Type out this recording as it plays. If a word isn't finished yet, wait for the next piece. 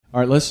All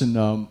right,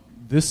 listen.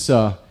 This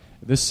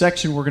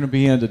section we're going to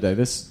be in today,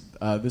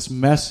 this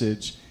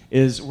message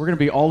is we're going to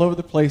be all over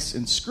the place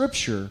in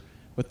Scripture,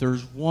 but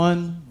there's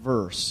one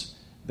verse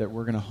that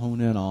we're going to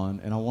hone in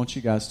on, and I want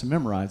you guys to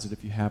memorize it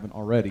if you haven't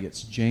already.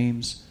 It's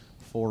James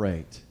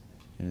 4:8,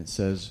 and it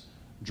says,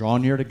 "Draw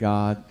near to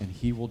God, and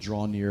He will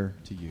draw near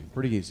to you."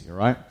 Pretty easy, all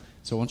right?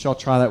 So I want y'all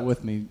try that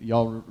with me.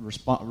 Y'all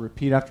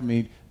repeat after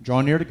me.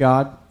 Draw near to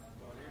God,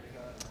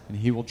 and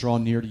He will draw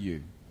near to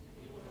you.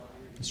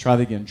 Let's try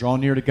that again. Draw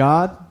near to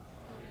God,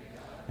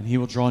 and He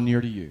will draw near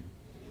to you.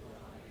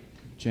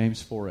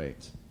 James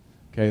 4:8.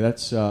 Okay,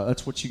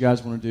 that's what you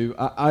guys want to do.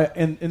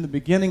 In the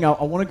beginning,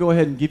 I want to go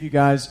ahead and give you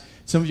guys,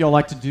 some of y'all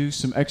like to do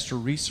some extra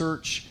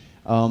research.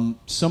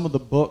 Some of the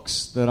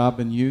books that I've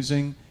been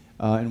using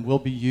and will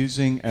be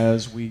using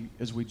as we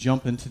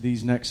jump into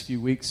these next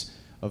few weeks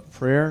of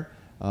prayer,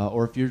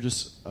 or if you're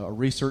just a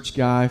research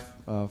guy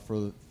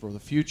for the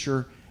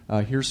future,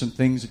 here's some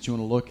things that you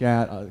want to look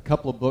at. A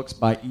couple of books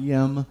by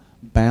E.M.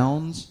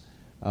 Bounds.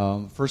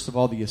 First of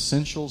all, The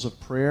Essentials of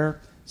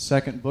Prayer.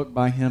 Second book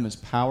by him is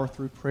Power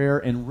Through Prayer,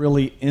 and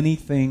really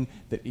anything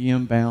that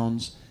E.M.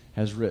 Bounds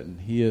has written.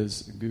 He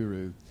is a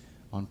guru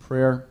on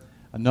prayer.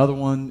 Another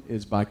one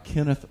is by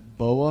Kenneth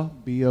Boa,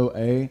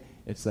 B-O-A.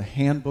 It's the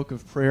Handbook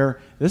of Prayer.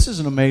 This is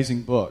an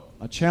amazing book.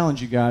 I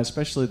challenge you guys,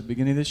 especially at the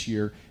beginning of this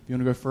year, if you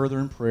want to go further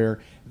in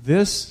prayer,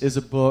 this is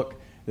a book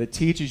that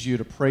teaches you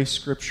to pray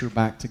Scripture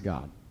back to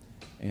God.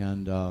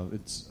 And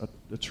it's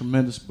a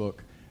tremendous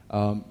book.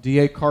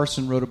 D.A.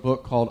 Carson wrote a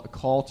book called A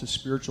Call to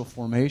Spiritual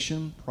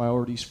Formation,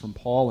 Priorities from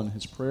Paul and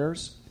His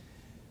Prayers.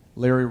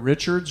 Larry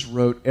Richards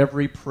wrote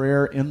Every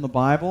Prayer in the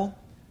Bible,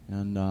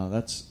 and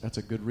that's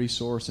a good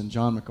resource. And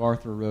John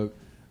MacArthur wrote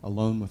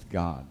Alone with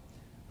God.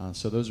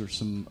 So those are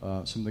some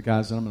of the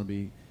guys that I'm going to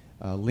be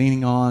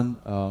leaning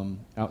on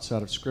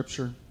outside of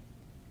Scripture.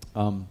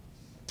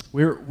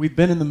 We've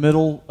been in the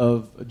middle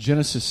of a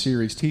Genesis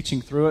series,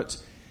 teaching through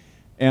it.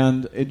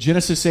 And in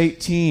Genesis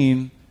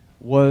 18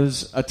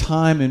 was a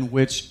time in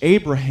which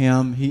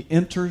Abraham, he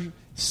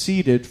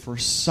interceded for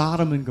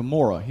Sodom and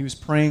Gomorrah. He was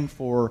praying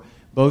for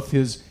both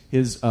his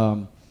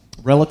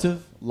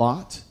relative,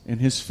 Lot, and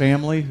his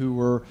family who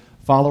were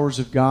followers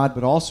of God,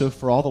 but also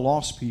for all the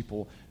lost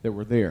people that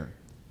were there.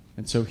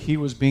 And so he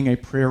was being a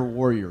prayer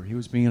warrior. He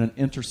was being an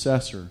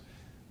intercessor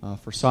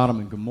for Sodom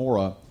and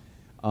Gomorrah.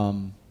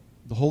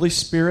 The Holy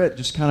Spirit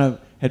just kind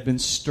of had been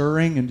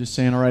stirring and just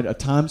saying, all right, a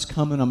time's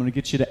coming. I'm going to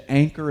get you to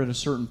anchor at a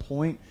certain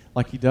point,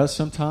 like He does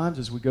sometimes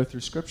as we go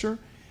through Scripture.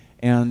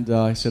 And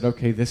I said,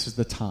 okay, this is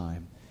the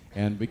time.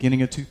 And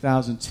beginning of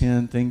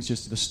 2010,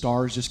 the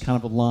stars just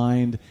kind of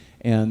aligned.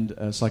 And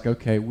it's like,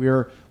 okay,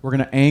 we're going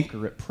to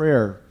anchor at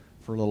prayer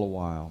for a little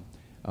while.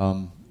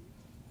 I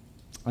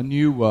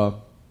knew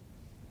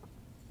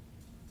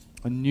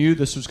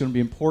this was going to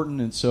be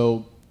important, and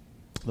so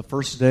the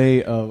first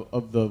day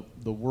of the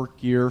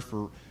work year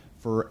for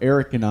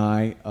Eric and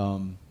I,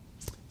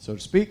 so to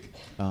speak,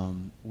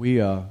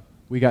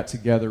 we got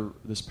together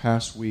this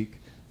past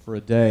week for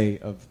a day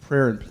of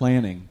prayer and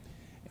planning,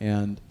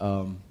 and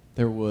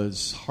there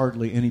was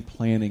hardly any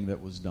planning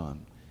that was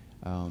done.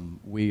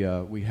 We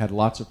had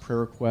lots of prayer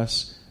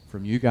requests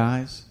from you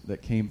guys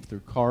that came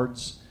through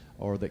cards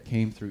or that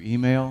came through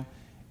email,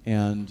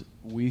 and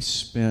we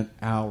spent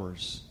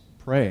hours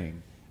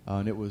praying,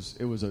 and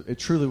it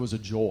truly was a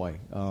joy.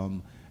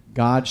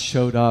 God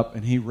showed up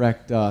and He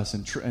wrecked us,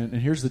 and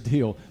here's the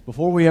deal: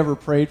 before we ever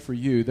prayed for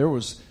you, there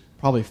was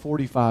probably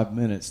 45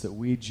 minutes that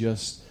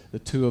the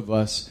two of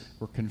us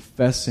were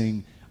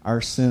confessing our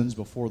sins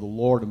before the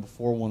Lord and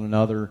before one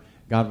another.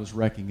 God was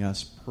wrecking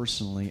us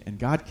personally, and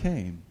God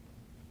came.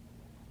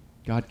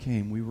 God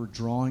came. We were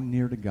drawing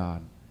near to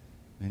God,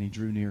 and He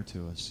drew near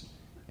to us.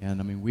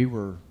 And we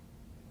were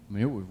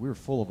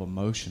full of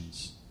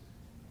emotions.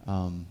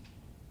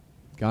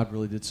 God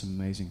really did some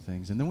amazing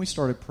things. And then we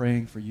started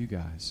praying for you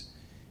guys.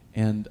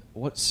 And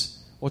what's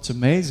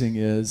amazing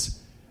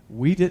is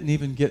we didn't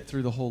even get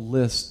through the whole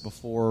list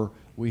before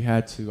we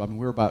had to. We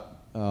were about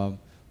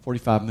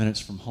 45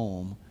 minutes from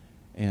home,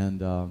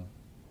 and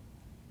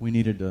we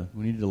needed to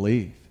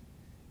leave.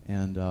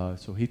 And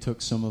so he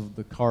took some of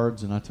the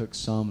cards, and I took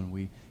some, and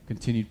we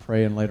continued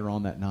praying later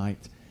on that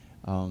night.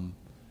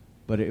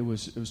 But it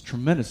was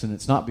tremendous, and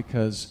it's not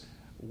because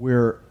we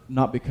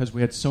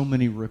had so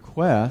many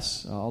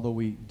requests, although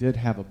we did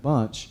have a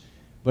bunch,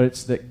 but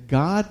it's that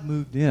God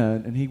moved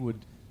in and He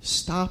would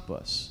stop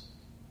us.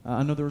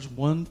 I know there's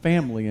one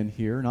family in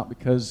here, not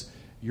because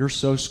you're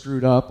so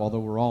screwed up, although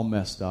we're all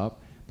messed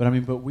up, but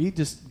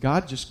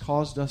God just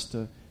caused us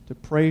to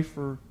pray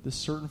for this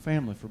certain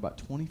family for about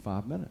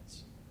 25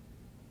 minutes.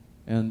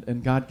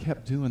 And God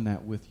kept doing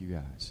that with you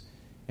guys.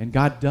 And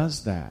God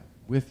does that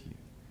with you.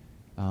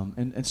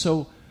 And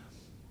so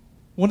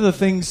one of the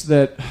things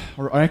that,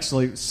 or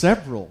actually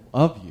several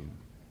of you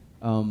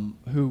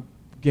who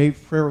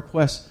gave prayer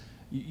requests,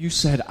 you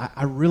said,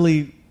 I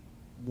really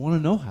want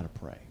to know how to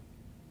pray.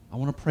 I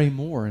want to pray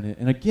more.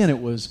 And again,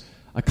 it was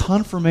a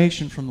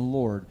confirmation from the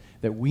Lord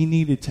that we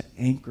needed to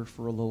anchor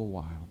for a little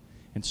while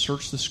and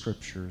search the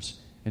Scriptures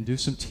and do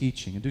some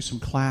teaching and do some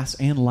class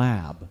and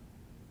lab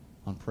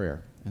on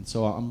prayer. And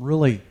so I'm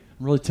really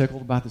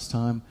tickled about this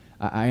time.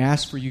 I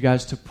asked for you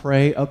guys to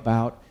pray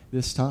about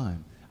this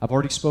time. I've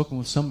already spoken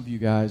with some of you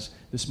guys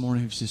this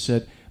morning who've just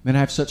said, man, I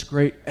have such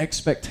great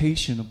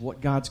expectation of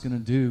what God's going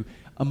to do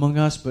among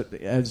us, but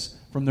as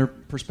from their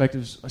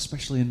perspectives,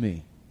 especially in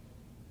me.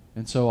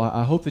 And so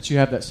I hope that you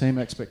have that same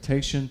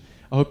expectation.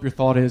 I hope your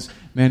thought is,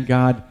 man,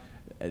 God,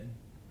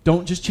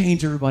 don't just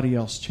change everybody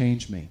else,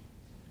 change me.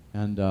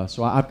 And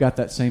so I've got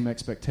that same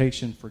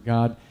expectation for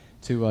God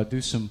to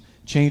do some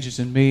changes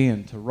in me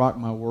and to rock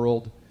my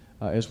world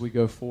as we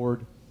go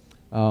forward.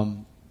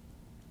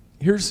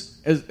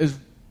 Here's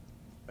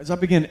as I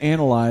begin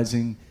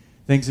analyzing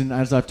things, and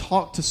as I've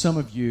talked to some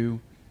of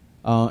you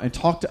and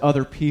talked to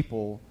other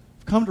people,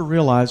 I've come to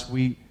realize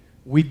we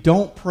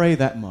don't pray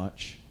that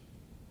much,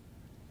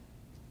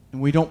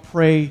 and we don't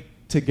pray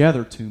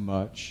together too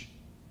much,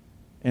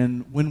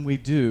 and when we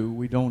do,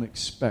 we don't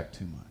expect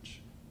too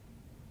much.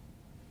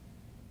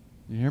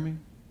 You hear me?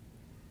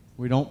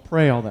 We don't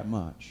pray all that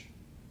much.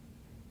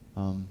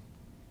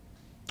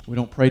 We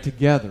don't pray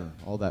together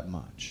all that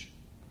much.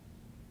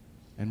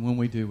 And when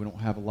we do, we don't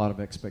have a lot of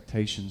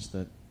expectations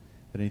that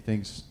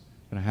anything's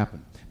going to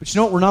happen. But you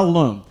know what? We're not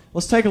alone.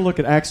 Let's take a look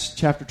at Acts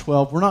chapter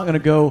 12. We're not going to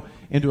go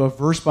into a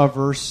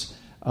verse-by-verse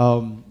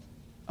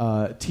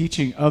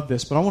teaching of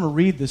this, but I want to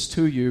read this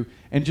to you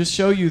and just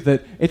show you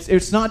that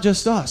it's not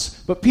just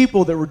us, but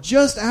people that were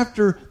just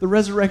after the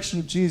resurrection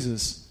of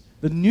Jesus.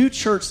 The new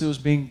church that was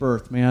being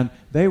birthed, man,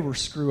 they were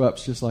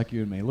screw-ups just like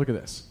you and me. Look at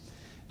this.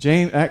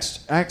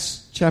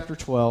 Acts chapter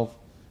 12,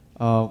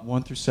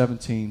 1 through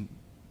 17.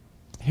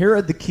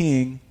 Herod the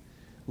king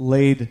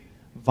laid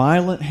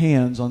violent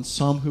hands on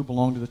some who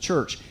belonged to the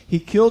church. He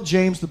killed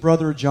James, the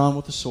brother of John,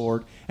 with a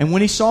sword, and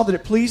when he saw that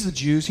it pleased the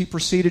Jews, he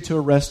proceeded to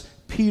arrest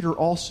Peter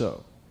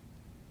also.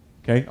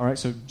 Okay, all right,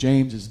 so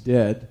James is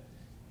dead,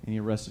 and he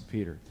arrested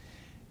Peter.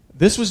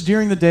 This was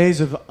during the days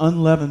of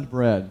unleavened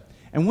bread.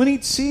 And when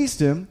he'd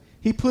seized him,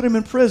 he put him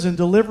in prison,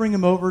 delivering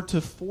him over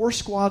to 4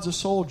 squads of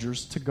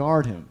soldiers to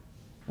guard him.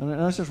 And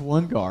that's just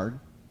one guard,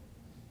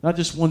 not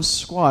just one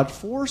squad,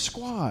 4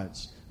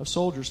 squads of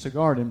soldiers to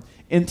guard him,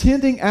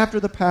 intending after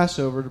the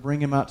Passover to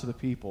bring him out to the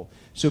people.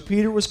 So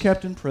Peter was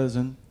kept in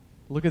prison.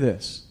 Look at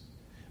this.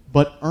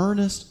 But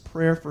earnest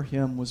prayer for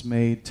him was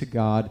made to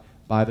God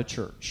by the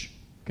church.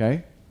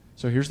 Okay?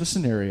 So here's the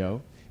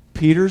scenario.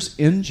 Peter's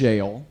in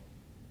jail.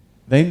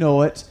 They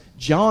know it.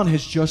 John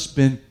has just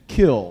been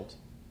killed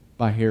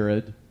by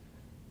Herod.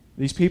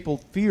 These people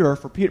fear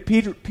for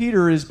Peter.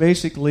 Peter is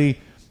basically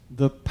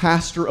the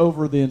pastor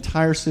over the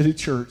entire city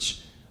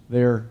church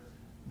there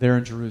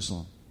in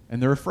Jerusalem.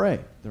 And they're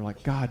afraid. They're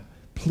like, God,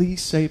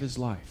 please save his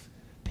life.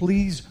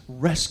 Please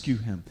rescue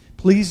him.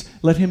 Please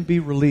let him be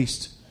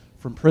released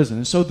from prison.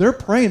 And so they're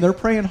praying. They're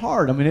praying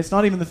hard. I mean, it's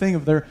not even the thing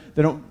of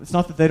it's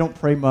not that they don't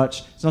pray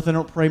much. It's not that they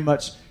don't pray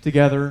much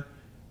together.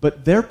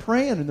 But they're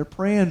praying, and they're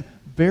praying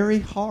very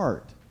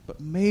hard. But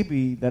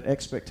maybe that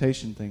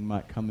expectation thing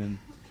might come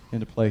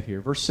into play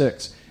here. Verse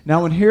 6.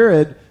 Now when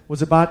Herod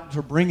was about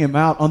to bring him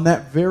out, on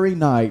that very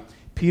night,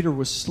 Peter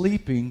was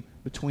sleeping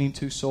between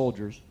 2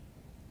 soldiers,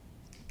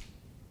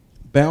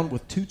 bound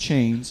with 2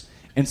 chains,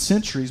 and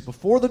sentries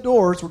before the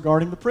doors were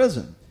guarding the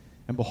prison.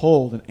 And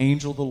behold, an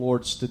angel of the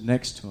Lord stood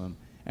next to him,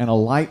 and a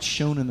light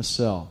shone in the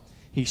cell.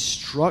 He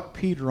struck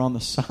Peter on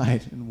the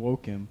side and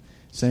woke him,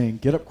 saying,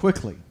 "Get up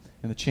quickly."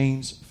 And the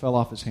chains fell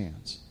off his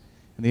hands.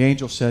 And the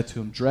angel said to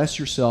him, "Dress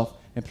yourself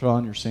and put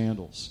on your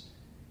sandals."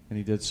 And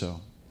he did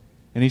so.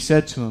 And he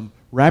said to him,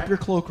 "Wrap your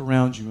cloak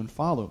around you and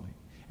follow me."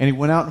 And he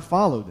went out and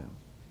followed him.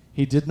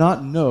 He did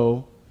not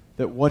know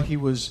that what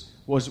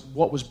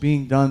was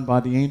being done by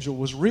the angel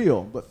was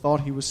real, but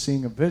thought he was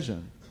seeing a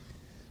vision.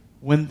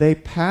 When they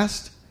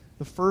passed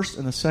the first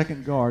and the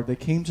second guard, they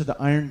came to the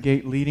iron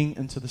gate leading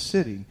into the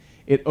city.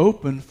 It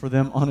opened for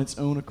them on its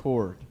own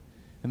accord.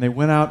 And they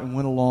went out and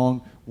went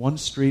along one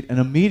street, and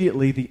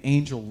immediately the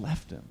angel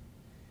left him.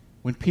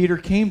 When Peter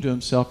came to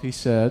himself, he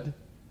said,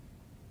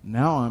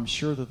 "Now I'm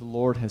sure that the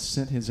Lord has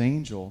sent his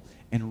angel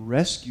and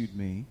rescued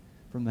me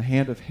from the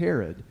hand of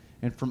Herod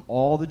and from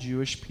all the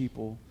Jewish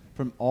people,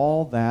 from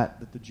all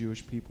that the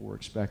Jewish people were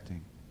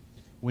expecting."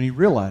 When he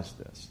realized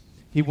this,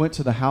 he went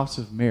to the house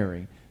of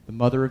Mary, the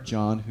mother of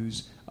John,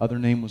 whose other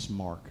name was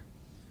Mark,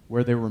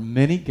 where there were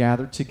many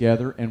gathered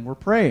together and were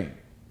praying.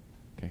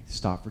 Okay,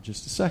 stop for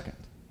just a second.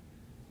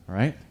 All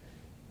right?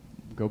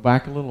 Go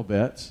back a little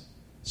bit.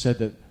 Said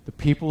that the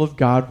people of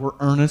God were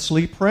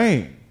earnestly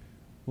praying.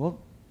 Well,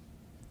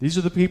 these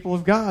are the people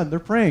of God. They're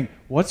praying.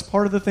 What's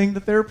part of the thing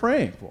that they're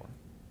praying for?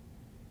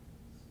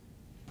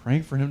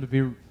 Praying for him to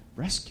be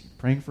rescued.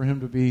 Praying for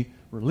him to be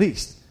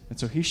released. And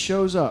so he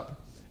shows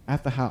up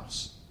at the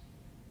house.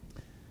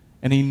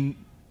 And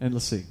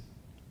let's see.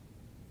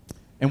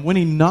 And when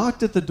he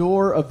knocked at the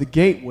door of the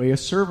gateway, a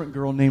servant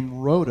girl named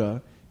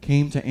Rhoda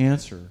came to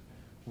answer.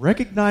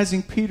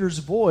 Recognizing Peter's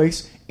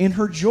voice, in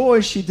her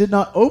joy she did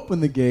not open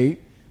the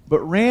gate, but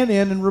ran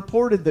in and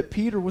reported that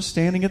Peter was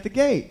standing at the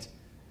gate.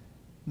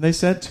 And they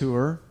said to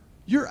her,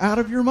 "You're out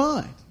of your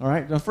mind." All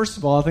right. Now, first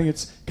of all, I think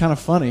it's kind of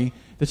funny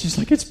that she's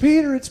like, it's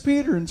Peter,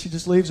 and she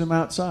just leaves him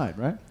outside,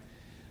 right?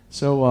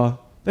 So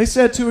they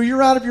said to her,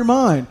 you're out of your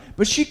mind.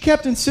 But she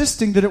kept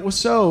insisting that it was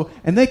so,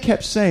 and they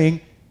kept saying,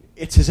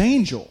 it's his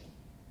angel.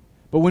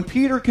 But when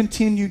Peter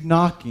continued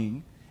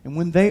knocking, and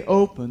when they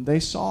opened, they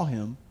saw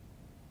him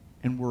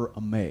and were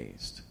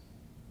amazed.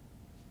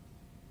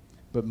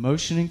 But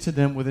motioning to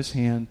them with his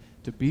hand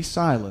to be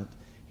silent,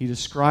 he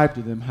described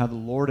to them how the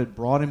Lord had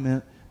brought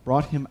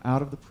him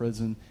out of the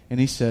prison, and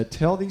he said,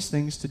 tell these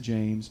things to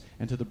James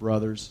and to the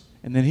brothers.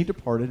 And then he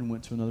departed and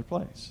went to another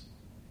place.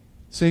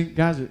 See,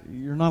 guys,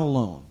 you're not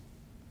alone.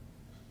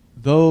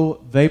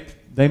 Though they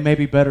may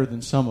be better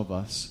than some of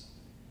us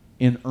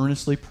in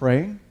earnestly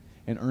praying,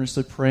 and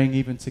earnestly praying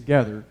even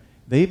together,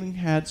 they even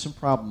had some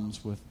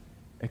problems with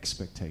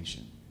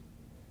expectation.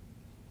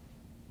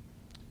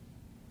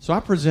 So I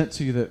present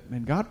to you that,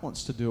 man, God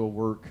wants to do a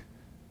work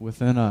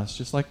within us,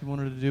 just like he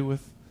wanted to do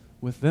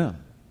with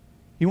them.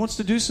 He wants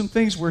to do some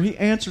things where he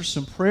answers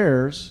some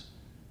prayers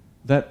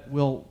that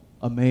will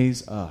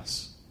amaze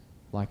us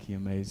like he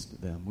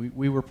amazed them.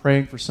 We were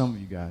praying for some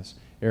of you guys,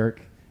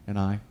 Eric and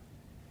I,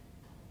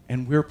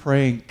 and we're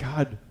praying,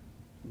 God,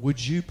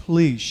 would you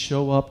please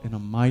show up in a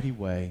mighty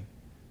way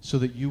so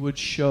that you would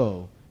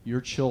show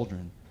your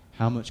children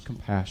how much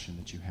compassion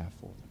that you have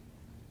for them.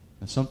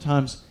 And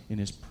sometimes in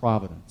his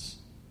providence,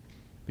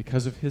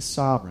 because of his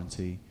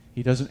sovereignty,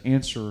 he doesn't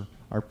answer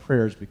our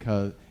prayers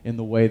because in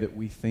the way that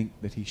we think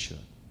that he should.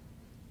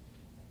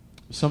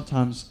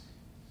 Sometimes,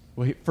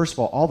 first of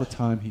all the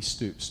time he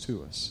stoops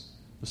to us.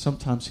 But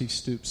sometimes he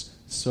stoops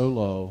so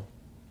low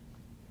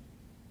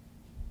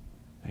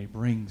that he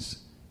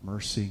brings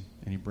mercy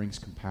and he brings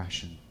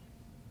compassion.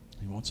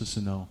 He wants us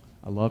to know,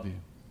 I love you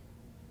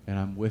and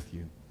I'm with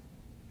you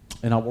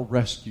and I will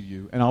rescue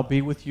you and I'll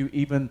be with you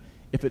even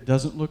if it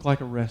doesn't look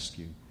like a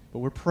rescue. But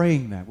we're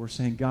praying that. We're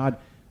saying, God,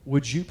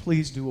 would you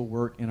please do a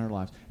work in our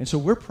lives? And so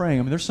we're praying.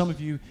 I mean, there's some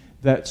of you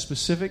that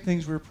specific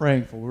things we're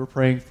praying for. We're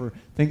praying for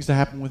things to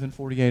happen within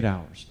 48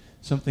 hours.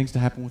 Some things to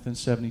happen within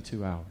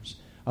 72 hours.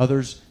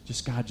 Others,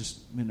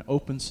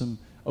 open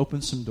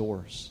some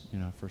doors,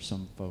 for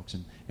some folks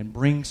and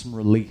bring some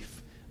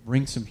relief,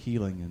 bring some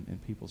healing in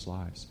people's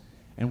lives.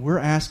 And we're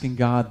asking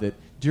God that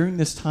during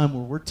this time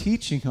where we're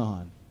teaching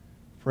on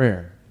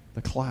prayer,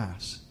 the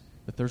class,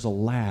 that there's a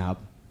lab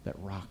that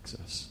rocks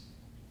us.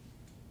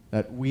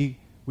 That we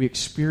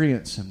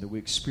experience him, that we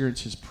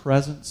experience his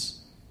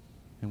presence,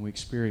 and we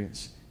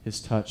experience his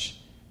touch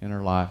in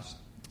our lives.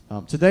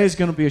 Today is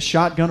going to be a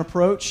shotgun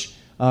approach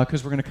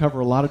because we're going to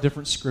cover a lot of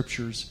different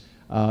scriptures.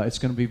 It's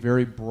going to be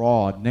very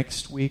broad.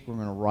 Next week, we're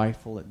going to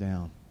rifle it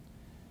down.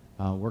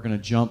 We're going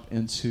to jump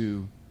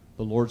into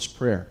the Lord's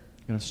Prayer.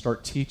 We're going to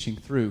start teaching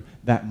through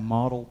that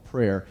model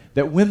prayer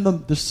that when the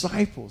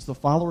disciples, the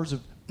followers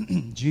of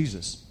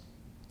Jesus,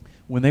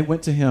 when they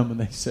went to him and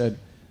they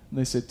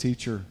said,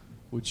 Teacher,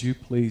 would you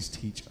please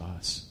teach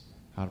us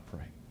how to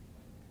pray?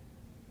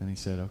 And he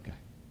said, okay.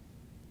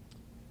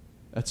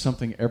 That's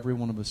something every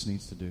one of us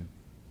needs to do.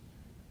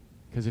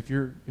 Because if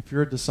you're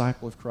a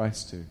disciple of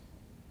Christ too,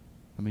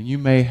 you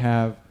may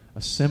have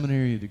a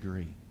seminary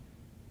degree.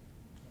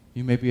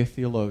 You may be a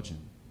theologian.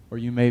 Or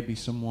you may be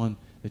someone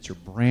that you're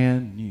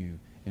brand new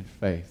in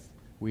faith.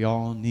 We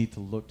all need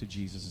to look to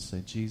Jesus and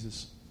say,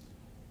 Jesus,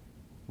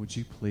 would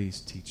you please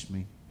teach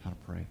me how to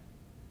pray?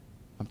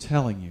 I'm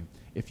telling you,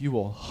 if you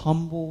will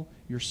humble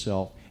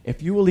yourself,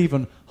 if you will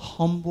even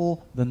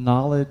humble the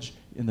knowledge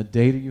in the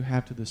data you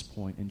have to this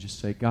point and just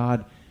say,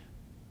 God,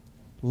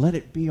 let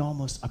it be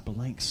almost a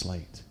blank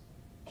slate.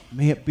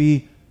 May it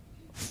be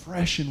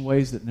fresh in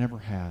ways that never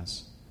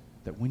has.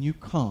 That when you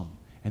come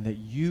and that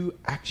you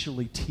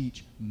actually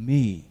teach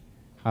me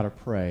how to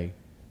pray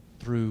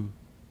through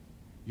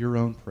your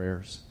own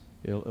prayers,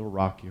 it'll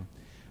rock you.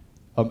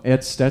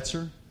 Ed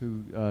Stetzer,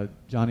 who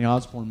Johnny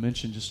Osborne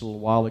mentioned just a little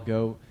while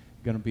ago,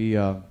 going to be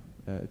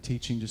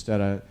teaching just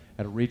at a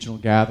regional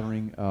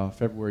gathering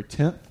February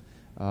 10th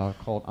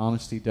called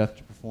Honesty, Death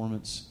to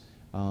Performance.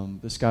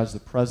 This guy's the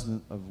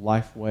president of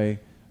Lifeway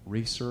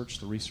Research,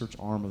 the research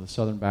arm of the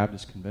Southern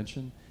Baptist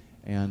Convention,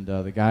 and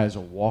the guy is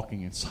a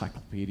walking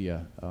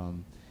encyclopedia.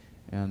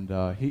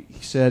 He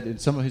said in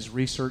some of his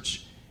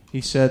research,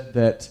 he said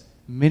that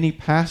many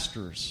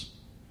pastors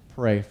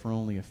pray for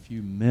only a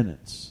few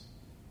minutes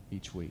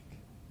each week.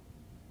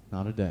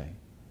 Not a day,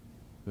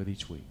 but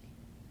each week.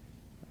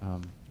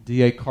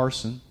 D.A.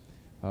 Carson,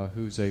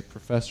 who's a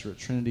professor at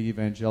Trinity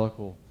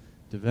Evangelical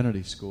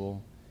Divinity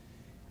School,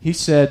 he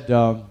said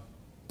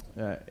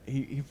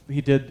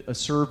he did a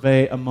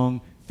survey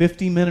among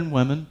 50 men and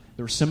women.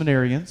 They were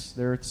seminarians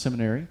there at the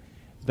seminary,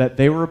 that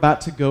they were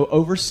about to go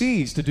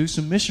overseas to do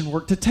some mission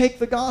work to take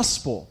the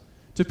gospel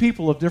to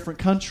people of different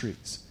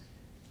countries,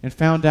 and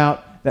found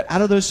out that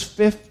out of those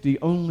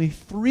 50, only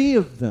 3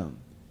 of them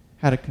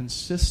had a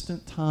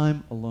consistent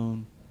time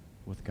alone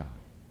with God.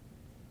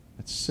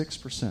 That's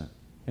 6%.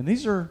 And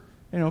these are,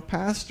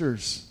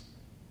 pastors,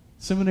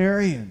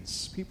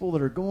 seminarians, people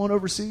that are going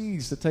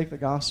overseas to take the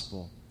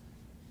gospel.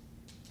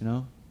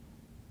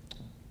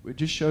 It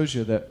just shows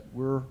you that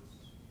we're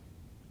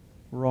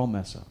all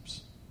mess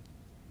ups.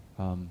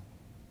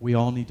 we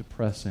all need to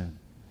press in.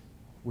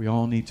 We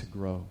all need to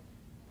grow.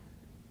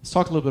 Let's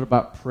talk a little bit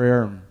about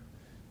prayer.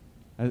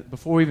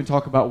 Before we even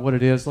talk about what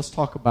it is, let's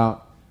talk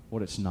about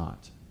what it's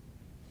not.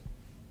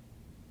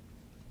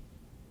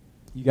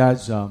 You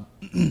guys,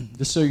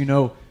 just so you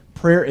know,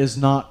 prayer is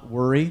not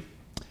worry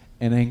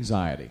and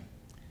anxiety.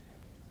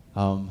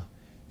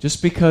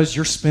 Just because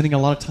you're spending a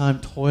lot of time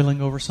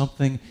toiling over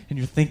something and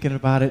you're thinking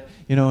about it,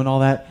 and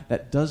all that,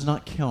 that does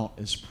not count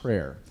as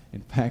prayer.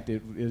 In fact,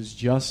 it is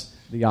just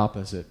the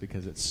opposite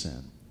because it's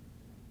sin.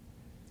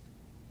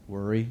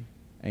 Worry,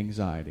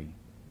 anxiety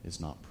is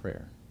not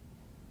prayer.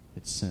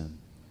 It's sin.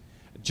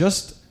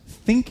 Just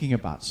thinking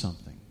about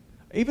something,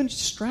 even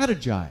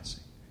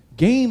strategizing,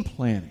 game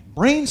planning,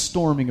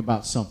 brainstorming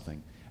about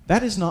something,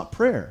 that is not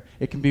prayer.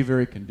 It can be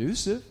very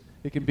conducive.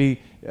 It can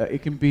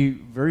be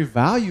very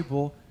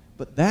valuable,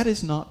 but that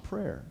is not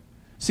prayer.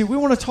 See, we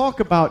want to talk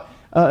about,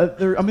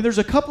 there's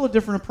a couple of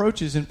different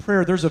approaches in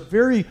prayer. There's a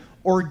very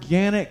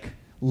organic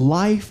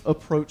life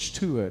approach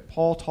to it.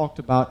 Paul talked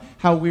about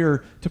how we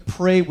are to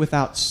pray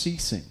without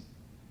ceasing,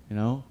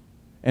 and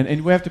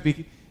we have to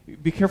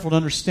be careful to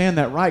understand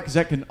that right, because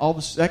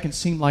that can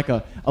seem like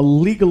a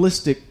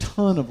legalistic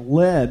ton of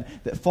lead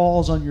that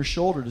falls on your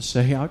shoulder to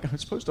say, I'm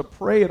supposed to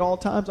pray at all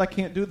times. I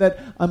can't do that.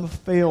 I'm a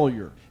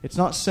failure. It's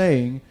not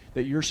saying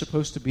that you're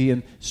supposed to be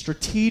in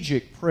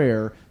strategic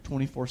prayer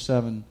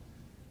 24/7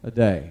 a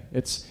day.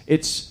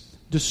 It's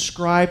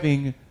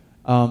describing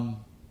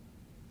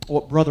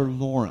what Brother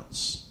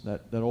Lawrence,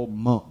 that old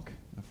monk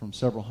from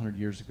several hundred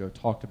years ago,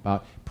 talked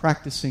about,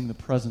 practicing the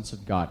presence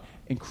of God.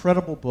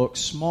 Incredible book,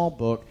 small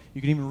book.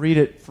 You can even read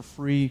it for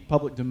free,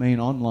 public domain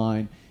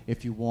online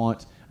if you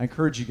want. I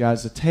encourage you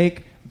guys to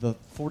take the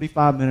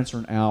 45 minutes or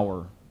an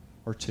hour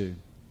or two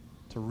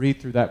to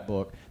read through that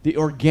book. The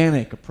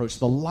organic approach,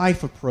 the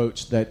life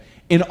approach that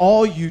in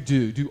all you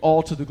do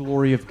all to the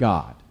glory of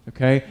God.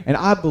 Okay? And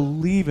I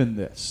believe in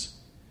this.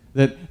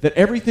 That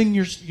everything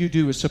you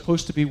do is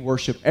supposed to be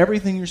worship.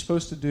 Everything you're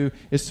supposed to do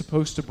is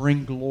supposed to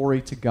bring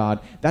glory to God.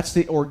 That's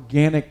the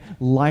organic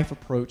life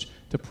approach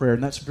to prayer,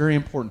 and that's very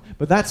important.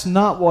 But that's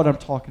not what I'm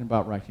talking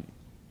about right here.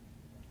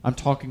 I'm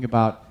talking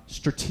about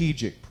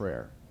strategic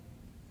prayer.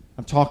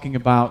 I'm talking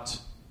about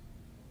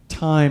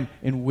time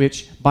in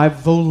which, by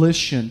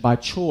volition, by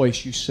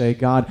choice, you say,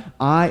 God,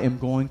 I am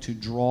going to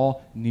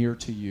draw near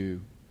to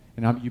you.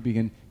 And you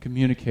begin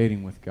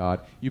communicating with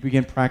God. You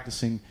begin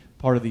practicing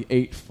part of the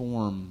 8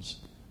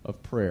 forms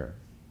of prayer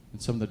and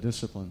some of the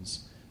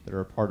disciplines that are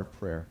a part of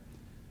prayer.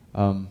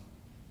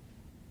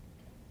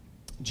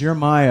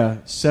 Jeremiah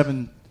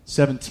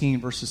 17,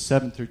 verses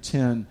 7 through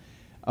 10,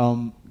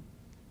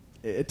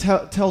 it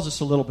tells us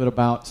a little bit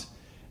about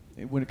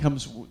when it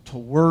comes to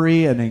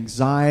worry and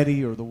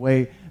anxiety, or the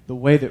way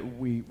that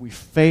we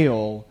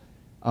fail.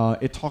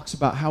 It talks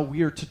about how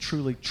we are to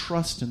truly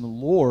trust in the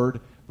Lord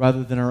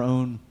rather than our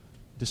own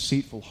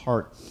deceitful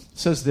heart. It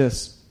says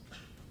this: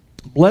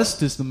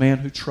 blessed is the man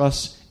who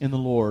trusts in the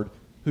Lord,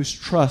 whose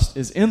trust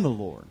is in the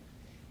Lord.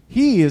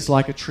 He is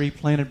like a tree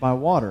planted by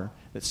water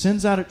that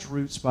sends out its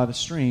roots by the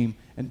stream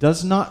and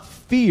does not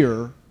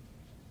fear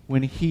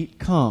when heat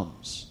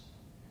comes,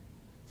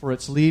 for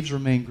its leaves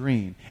remain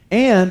green,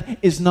 and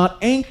is not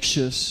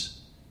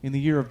anxious in the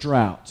year of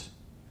drought,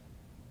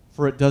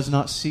 for it does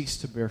not cease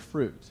to bear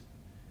fruit.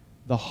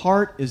 The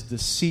heart is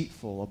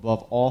deceitful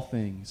above all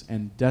things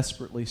and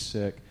desperately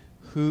sick.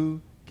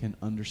 Who can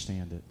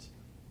understand it?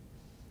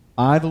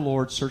 I, the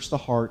Lord, search the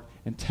heart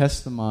and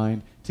test the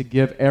mind to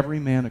give every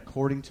man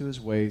according to his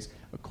ways,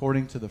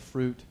 according to the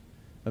fruit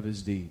of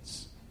his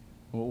deeds.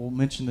 We'll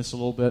mention this a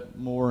little bit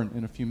more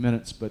in a few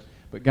minutes, but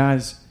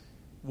guys,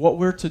 what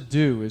we're to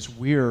do is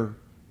we're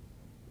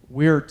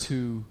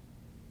to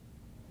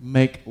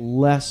make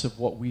less of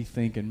what we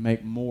think and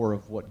make more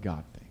of what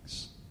God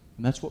thinks.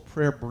 And that's what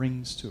prayer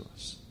brings to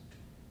us.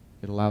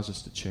 It allows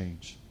us to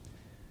change.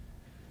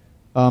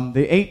 The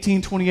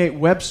 1828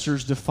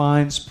 Webster's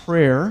defines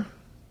prayer,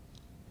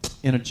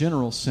 in a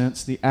general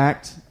sense, the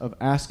act of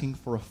asking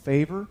for a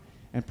favor,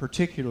 and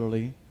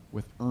particularly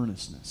with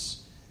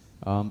earnestness.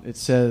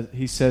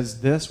 He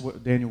says this,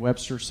 Daniel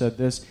Webster said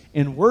this: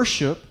 in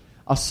worship,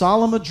 a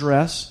solemn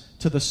address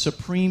to the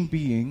Supreme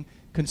Being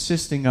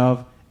consisting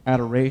of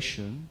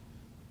adoration,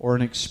 or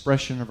an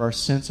expression of our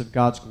sense of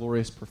God's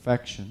glorious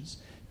perfections,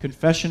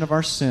 confession of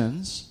our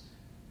sins,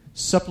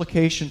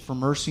 supplication for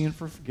mercy and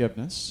for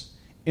forgiveness,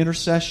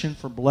 intercession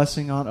for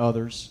blessing on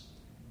others,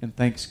 and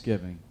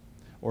thanksgiving,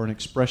 or an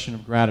expression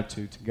of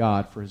gratitude to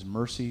God for His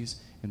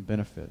mercies and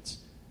benefits.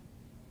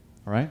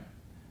 All right?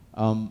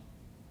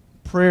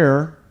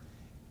 Prayer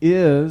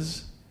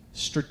is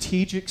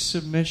strategic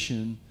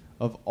submission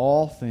of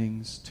all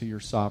things to your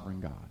sovereign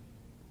God.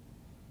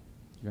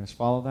 You guys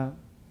follow that?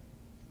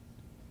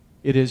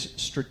 It is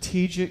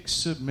strategic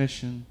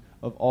submission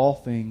of all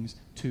things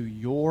to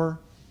your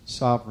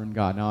sovereign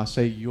God. Now I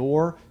say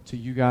your to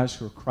you guys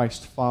who are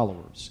Christ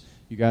followers,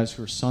 you guys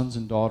who are sons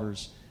and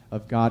daughters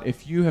of God.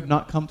 If you have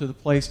not come to the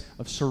place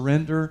of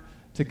surrender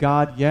to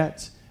God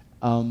yet,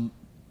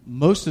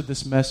 most of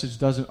this message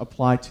doesn't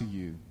apply to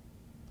you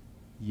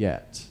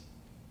yet.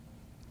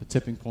 The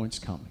tipping point's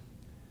coming.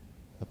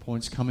 The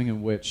point's coming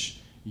in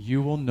which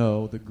you will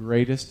know the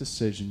greatest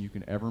decision you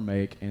can ever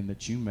make and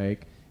that you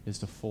make is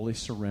to fully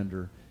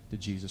surrender to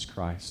Jesus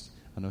Christ.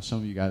 I know some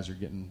of you guys are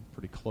getting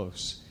pretty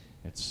close.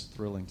 It's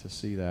thrilling to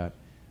see that.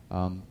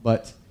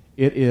 But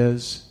it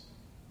is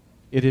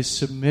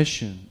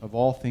submission of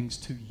all things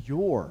to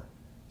your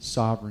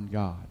sovereign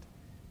God.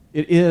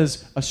 It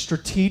is a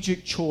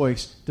strategic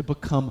choice to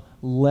become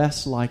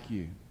less like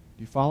you.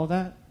 Do you follow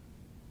that?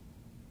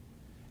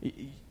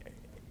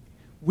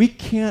 We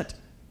can't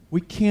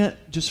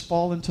just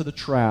fall into the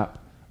trap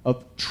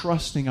of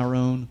trusting our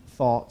own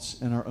thoughts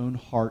and our own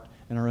heart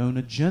and our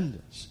own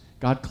agendas.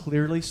 God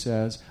clearly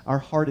says our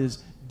heart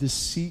is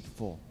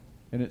deceitful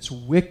and it's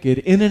wicked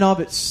in and of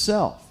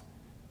itself.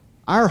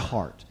 Our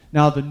heart.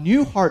 Now, the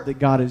new heart that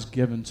God has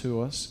given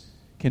to us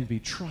can be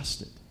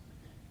trusted.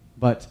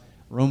 But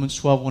Romans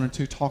 12:1 and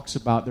 2 talks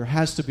about there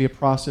has to be a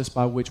process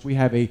by which we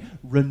have a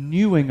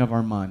renewing of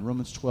our mind.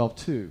 Romans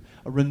 12:2,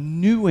 a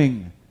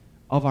renewing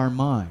of our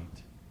mind.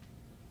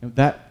 And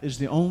that is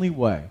the only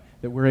way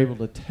that we're able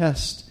to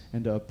test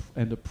and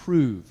to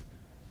prove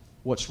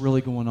what's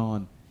really going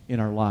on in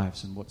our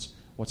lives and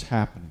what's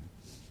happening.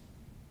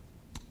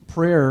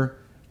 Prayer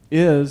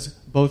is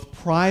both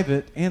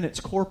private and it's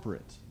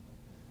corporate.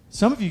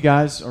 Some of you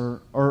guys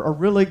are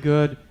really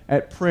good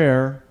at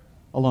prayer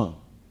alone.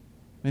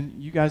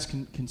 And you guys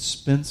can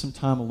spend some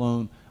time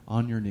alone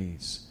on your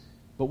knees.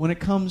 But when it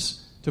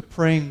comes to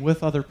praying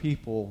with other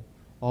people,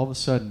 all of a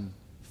sudden,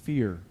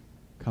 fear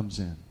comes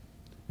in.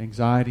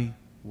 Anxiety,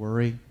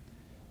 worry.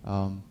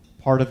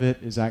 Part of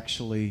it is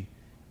actually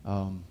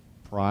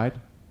pride.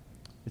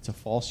 It's a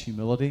false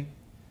humility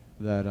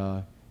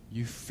that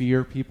you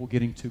fear people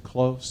getting too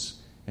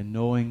close and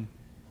knowing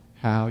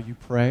how you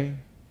pray.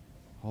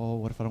 Oh,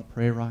 what if I don't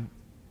pray right?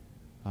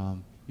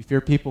 You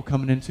fear people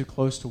coming in too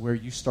close to where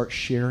you start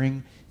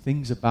sharing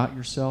things about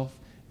yourself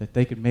that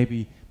they could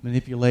maybe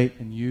manipulate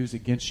and use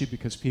against you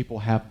because people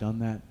have done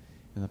that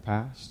in the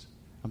past.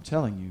 I'm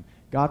telling you,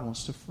 God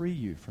wants to free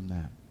you from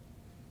that.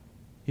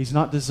 He's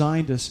not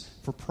designed us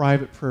for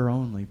private prayer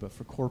only, but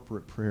for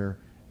corporate prayer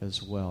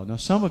as well. Now,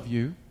 some of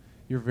you,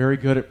 you're very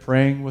good at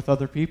praying with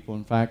other people.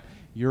 In fact,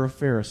 you're a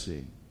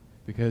Pharisee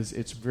because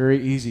it's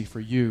very easy for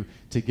you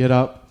to get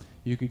up.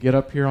 You could get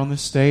up here on the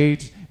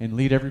stage and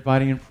lead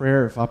everybody in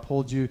prayer. If I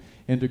pulled you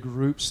into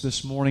groups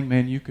this morning,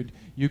 man, you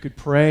could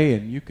pray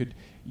and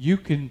you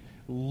can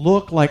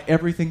look like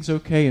everything's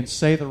okay and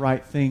say the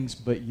right things,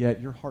 but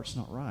yet your heart's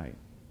not right.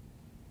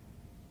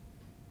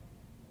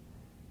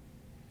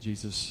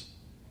 Jesus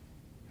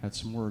had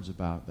some words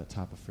about that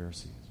type of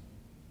Pharisees.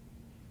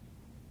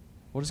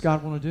 What does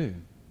God want to do?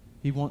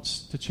 He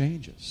wants to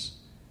change us.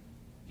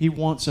 He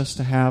wants us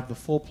to have the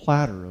full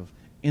platter of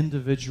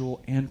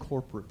individual and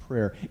corporate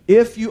prayer.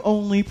 If you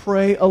only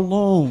pray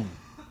alone,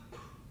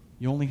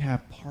 you only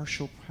have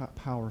partial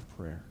power of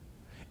prayer.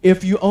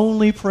 If you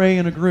only pray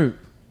in a group,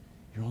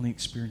 you're only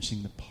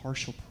experiencing the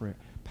partial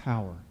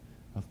power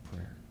of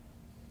prayer.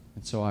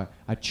 And so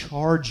I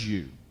charge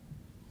you,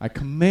 I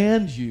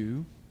command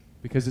you,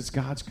 because it's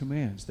God's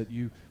commands, that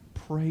you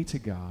pray to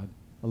God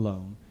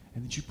alone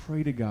and that you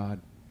pray to God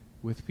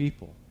with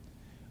people.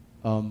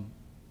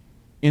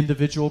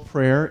 Individual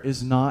prayer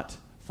is not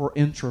for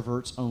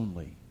introverts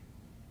only.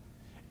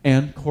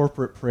 And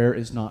corporate prayer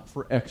is not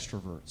for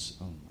extroverts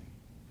only.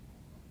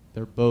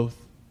 They're both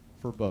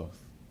for both.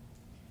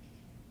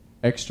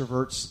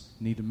 Extroverts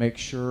need to make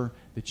sure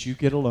that you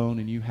get alone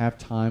and you have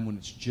time when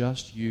it's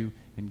just you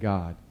and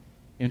God.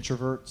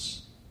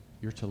 Introverts,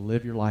 you're to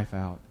live your life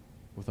out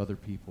with other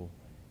people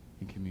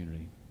in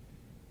community.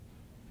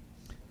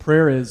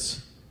 Prayer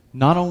is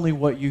not only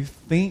what you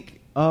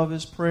think of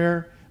as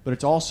prayer, but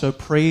it's also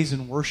praise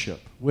and worship,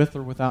 with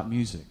or without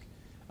music.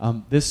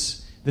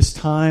 This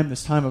time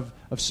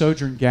of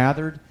Sojourn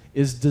Gathered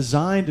is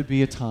designed to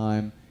be a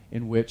time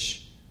in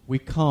which we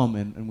come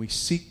and we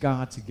seek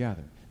God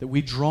together, that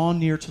we draw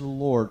near to the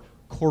Lord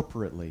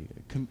corporately,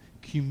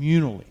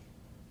 communally,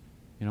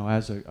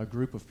 as a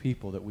group of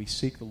people, that we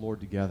seek the Lord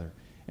together.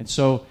 And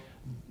so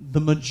the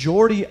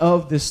majority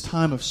of this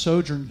time of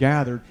Sojourn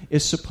Gathered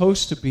is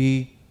supposed to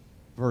be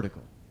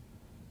vertical.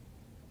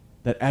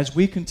 That as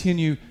we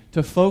continue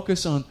to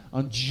focus on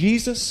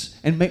Jesus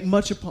and make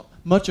much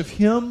of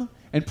Him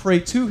and pray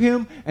to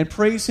Him and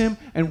praise Him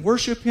and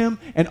worship Him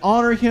and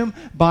honor Him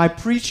by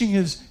preaching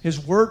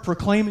His Word,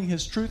 proclaiming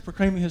His truth,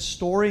 proclaiming His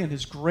story and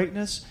His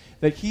greatness,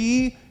 that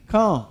He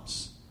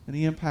comes and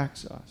He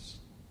impacts us.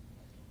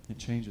 It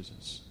changes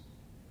us.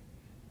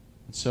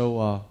 And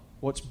so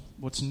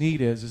what's neat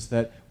is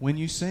that when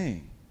you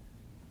sing,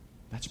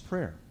 that's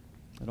prayer.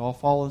 It all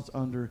falls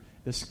under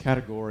this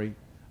category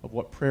of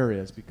what prayer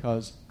is,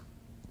 because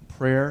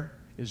prayer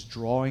is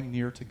drawing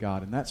near to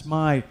God. And that's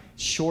my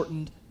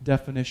shortened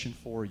definition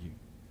for you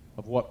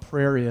of what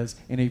prayer is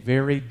in a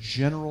very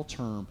general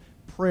term.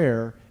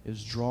 Prayer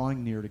is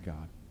drawing near to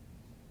God.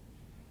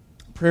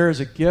 Prayer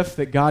is a gift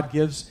that God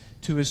gives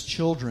to His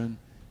children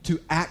to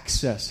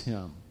access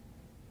Him,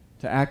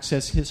 to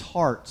access His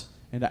heart,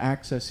 and to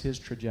access His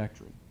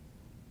trajectory.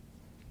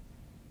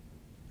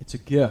 It's a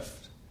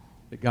gift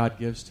that God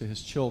gives to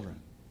His children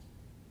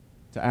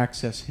to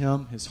access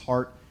Him, His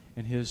heart,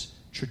 and His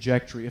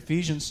trajectory.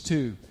 Ephesians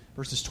 2,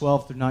 verses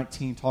 12 through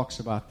 19 talks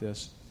about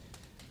this.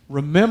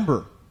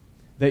 Remember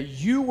that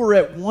you were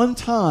at one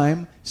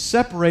time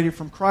separated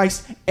from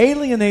Christ,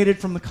 alienated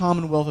from the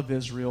commonwealth of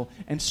Israel,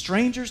 and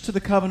strangers to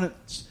the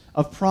covenants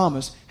of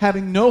promise,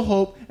 having no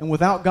hope and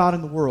without God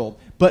in the world.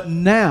 But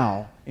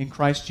now, in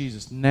Christ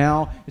Jesus,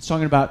 now it's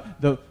talking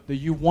about the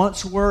you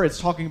once were, it's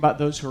talking about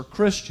those who are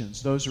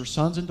Christians, those who are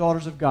sons and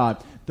daughters of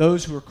God,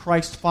 those who are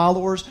Christ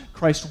followers,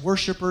 Christ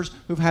worshipers,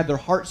 who've had their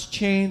hearts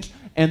changed,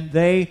 and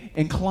they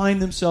incline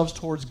themselves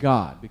towards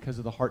God because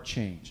of the heart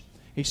change.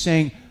 He's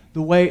saying,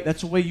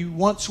 that's the way you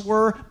once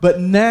were, but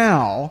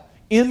now,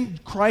 in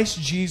Christ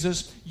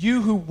Jesus,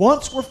 you who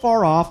once were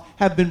far off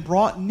have been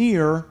brought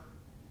near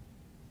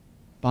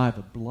by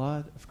the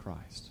blood of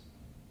Christ.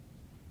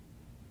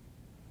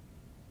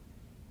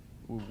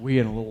 We,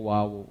 in a little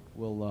while,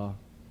 will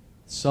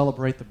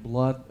celebrate the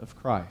blood of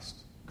Christ.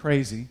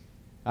 Crazy.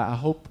 I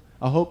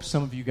hope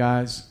some of you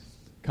guys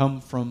come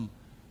from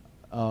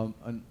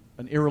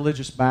an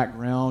irreligious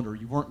background, or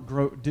you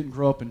didn't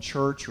grow up in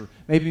church, or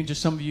maybe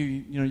just some of you,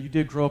 you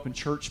did grow up in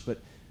church, but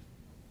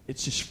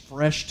it's just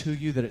fresh to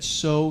you that it's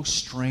so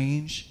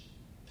strange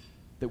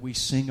that we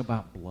sing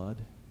about blood,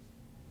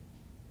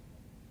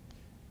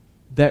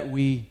 that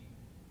we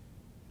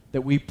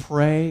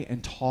pray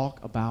and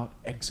talk about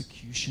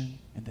execution,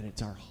 and that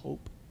it's our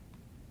hope.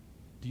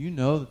 Do you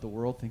know that the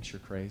world thinks you're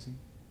crazy?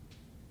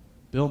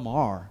 Bill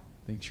Maher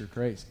thinks you're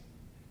crazy.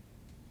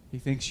 He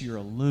thinks you're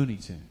a Looney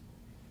Tune.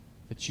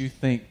 That you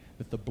think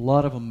that the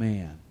blood of a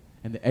man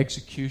and the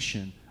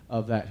execution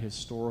of that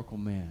historical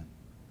man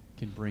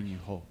can bring you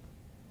hope.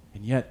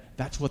 And yet,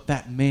 that's what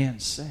that man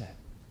said.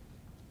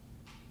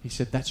 He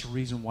said that's the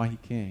reason why he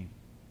came.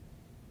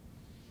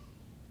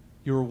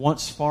 You were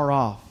once far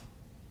off,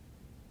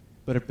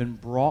 but have been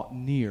brought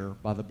near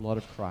by the blood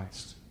of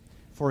Christ.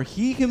 For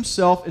He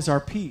Himself is our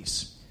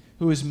peace,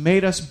 who has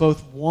made us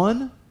both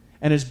one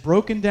and has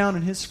broken down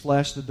in His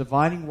flesh the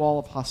dividing wall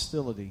of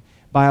hostility,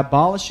 by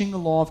abolishing the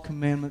law of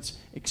commandments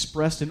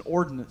expressed in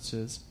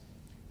ordinances,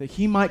 that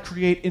He might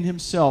create in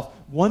Himself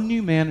one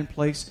new man in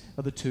place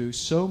of the two,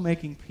 so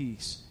making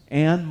peace,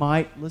 and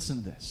might, listen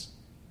to this,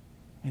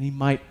 and He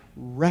might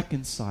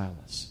reconcile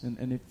us.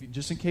 And if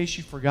just in case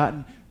you've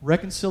forgotten,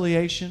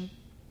 reconciliation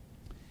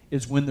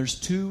is when there's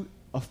two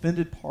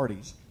offended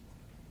parties.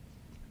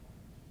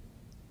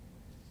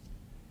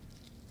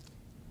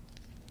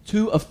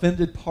 Two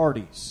offended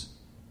parties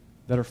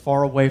that are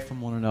far away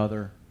from one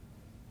another,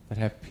 that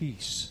have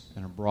peace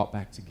and are brought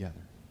back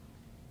together.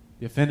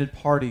 The offended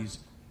parties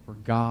were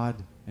God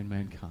and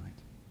mankind.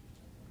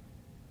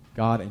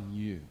 God and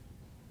you.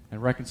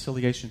 And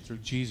reconciliation through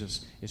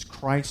Jesus is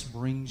Christ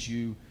brings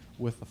you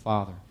with the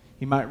Father.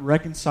 He might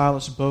reconcile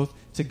us both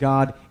to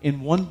God in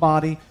one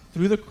body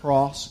through the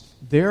cross,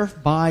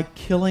 thereby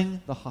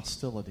killing the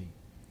hostility.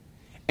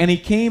 And He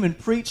came and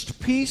preached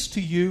peace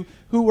to you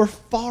who were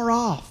far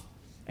off,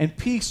 and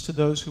peace to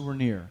those who were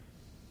near.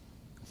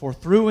 For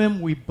through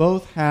Him we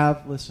both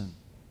have, listen,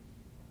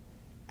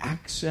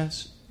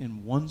 access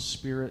in one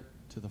Spirit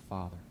to the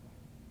Father.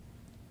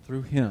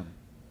 Through Him.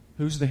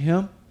 Who's the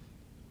Him?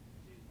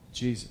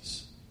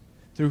 Jesus.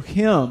 Through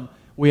Him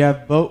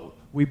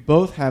we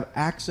both have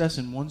access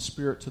in one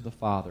Spirit to the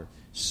Father.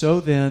 So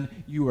then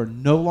you are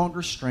no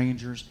longer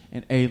strangers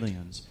and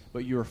aliens,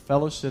 but you are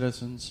fellow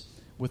citizens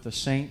with the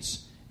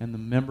saints and the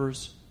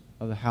members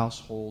of the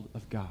household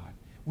of God.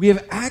 We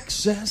have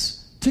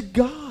access to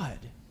God.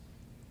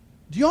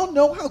 Do y'all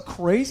know how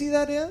crazy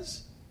that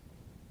is?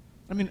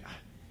 I mean,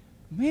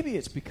 maybe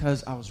it's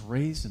because I was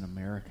raised in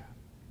America.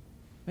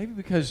 Maybe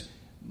because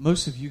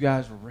most of you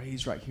guys were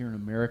raised right here in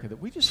America,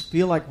 that we just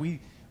feel like we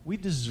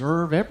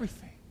deserve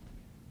everything.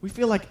 We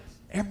feel like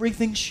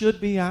everything should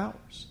be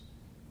ours.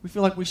 We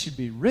feel like we should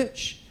be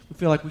rich. We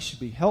feel like we should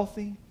be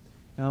healthy.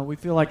 We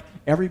feel like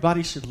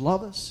everybody should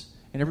love us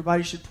and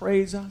everybody should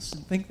praise us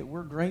and think that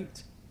we're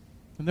great.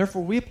 And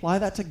therefore, we apply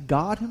that to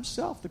God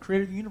Himself, the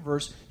Creator of the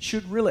universe.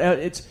 Should really,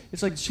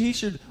 it's like He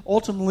should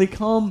ultimately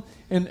come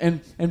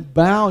and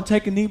bow and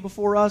take a knee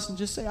before us and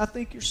just say, "I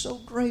think you're so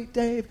great,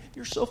 Dave.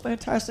 You're so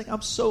fantastic.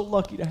 I'm so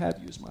lucky to have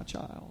you as my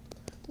child."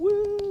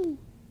 Woo!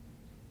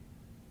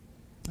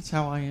 That's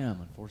how I am,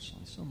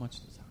 unfortunately, so much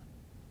of the time.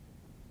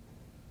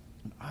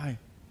 And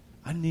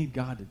I need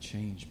God to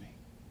change me.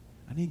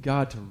 I need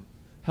God to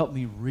help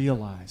me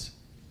realize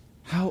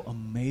how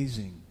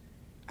amazing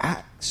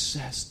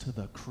access to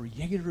the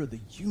Creator of the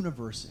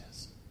universe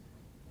is.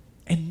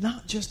 And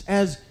not just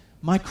as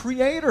my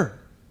Creator.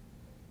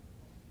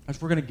 As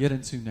we're going to get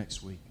into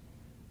next week.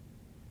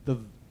 The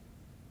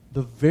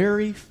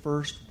very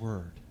first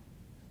word,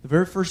 the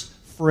very first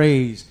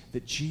phrase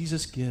that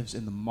Jesus gives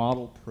in the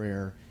model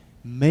prayer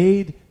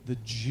made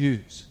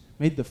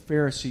the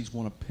Pharisees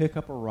want to pick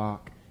up a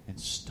rock and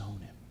stone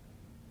Him.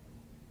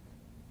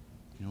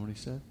 You know what He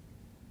said?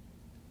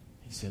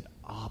 He said,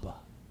 Abba.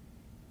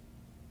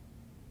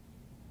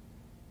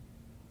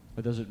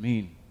 What does it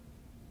mean?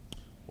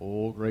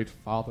 Oh, great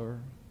Father.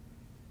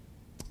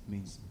 It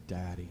means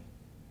Daddy.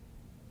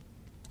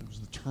 It was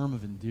the term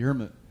of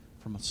endearment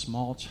from a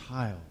small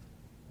child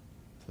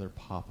to their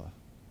papa.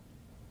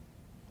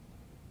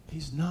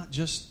 He's not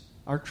just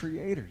our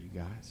creator, you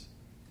guys.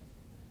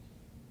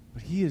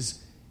 But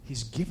he's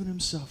given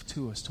himself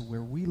to us to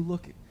where we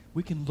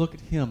can look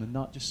at him and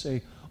not just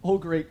say, "Oh,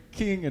 great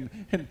King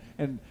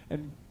and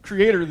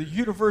Creator of the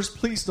universe,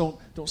 please don't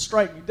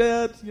strike me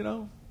dead," you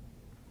know.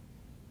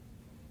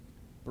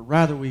 But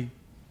rather we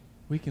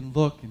can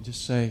look and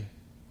just say,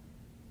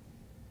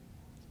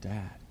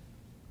 "Dad."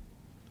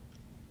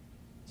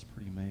 It's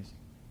pretty amazing.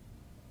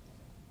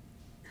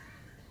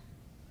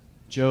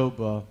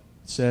 Job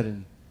said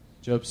in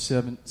Job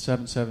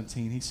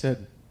 7:17, he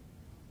said,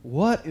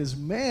 "What is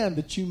man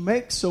that you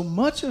make so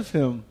much of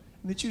him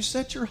and that you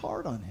set your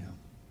heart on him?"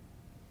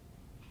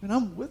 And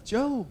I'm with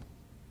Job.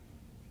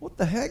 What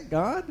the heck,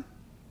 God?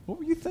 What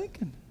were you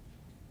thinking?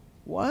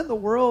 Why in the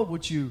world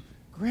would you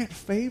grant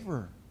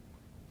favor?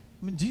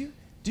 I mean, do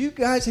you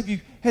guys, have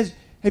you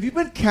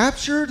been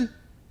captured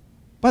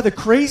by the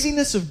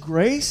craziness of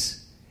grace?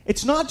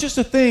 It's not just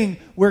a thing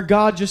where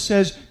God just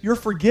says, "You're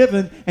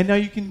forgiven," and now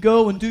you can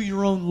go and do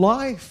your own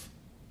life.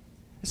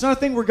 It's not a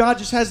thing where God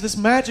just has this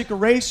magic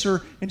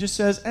eraser and just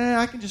says,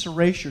 "I can just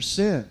erase your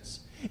sins."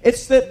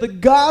 It's that the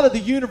God of the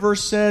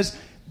universe says,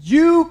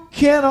 "You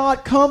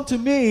cannot come to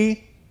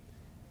me,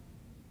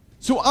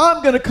 so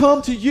I'm going to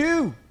come to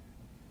you."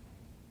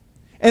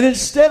 And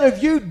instead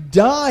of you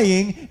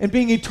dying and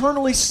being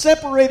eternally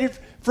separated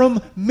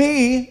from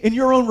me in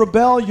your own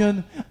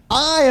rebellion,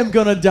 I am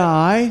going to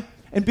die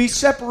and be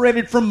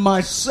separated from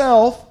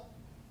myself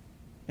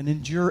and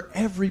endure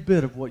every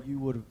bit of what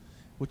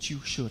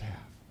you should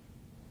have.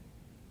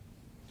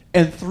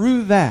 And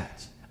through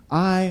that,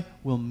 I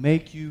will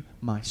make you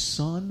my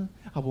son.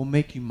 I will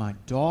make you my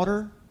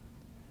daughter.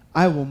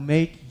 I will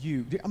make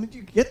you... I mean, do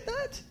you get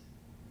that?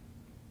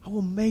 I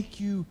will make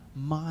you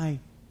my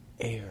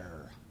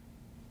heir.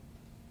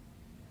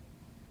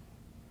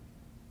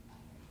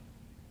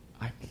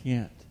 I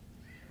can't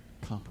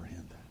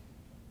comprehend that.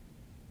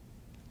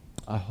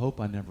 I hope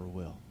I never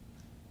will.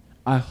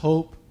 I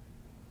hope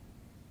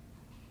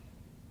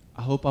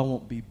I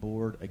won't be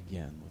bored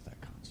again with that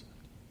concept.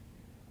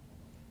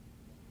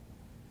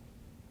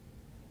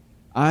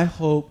 I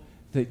hope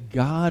that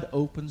God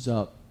opens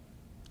up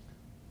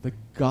the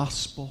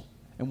gospel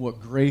and what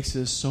grace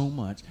is so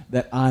much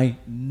that I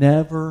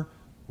never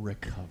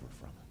recover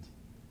from it.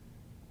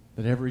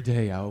 That every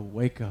day I will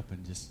wake up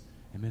and just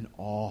am in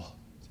awe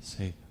to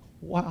say,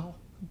 "Wow,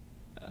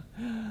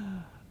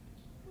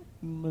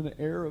 I'm an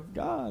heir of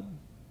God."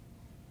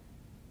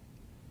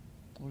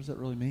 What does that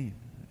really mean?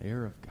 An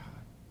heir of God.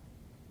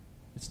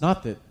 It's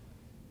not that,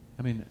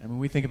 I mean,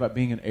 we think about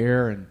being an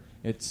heir and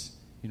it's,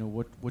 you know,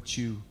 what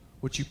you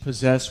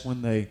possess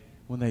when they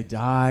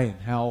die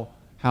and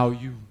how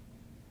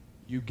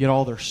you get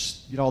all their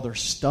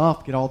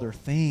stuff, get all their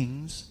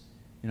things.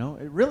 You know,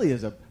 it really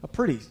is a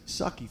pretty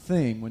sucky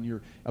thing when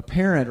you're a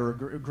parent or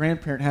a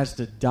grandparent has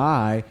to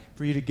die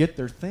for you to get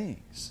their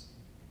things.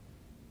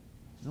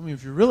 I mean,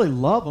 if you really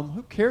love them,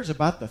 who cares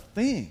about the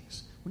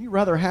things? Wouldn't you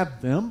rather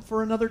have them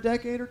for another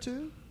decade or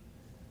two?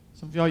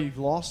 Some of y'all, you've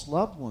lost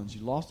loved ones.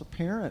 You lost a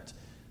parent,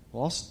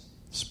 lost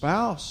a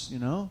spouse, you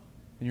know.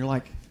 And you're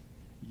like,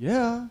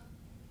 yeah,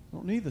 I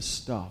don't need the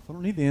stuff. I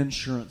don't need the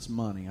insurance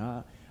money.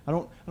 I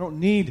don't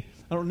need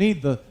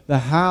the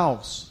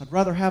house. I'd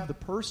rather have the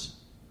person.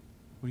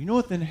 Well, you know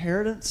what the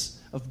inheritance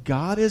of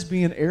God is,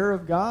 being an heir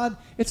of God?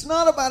 It's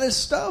not about his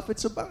stuff.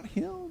 It's about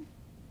him.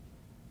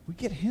 We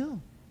get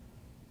him.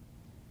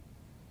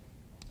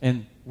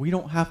 And we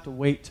don't have to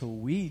wait till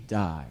we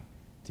die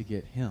to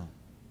get him.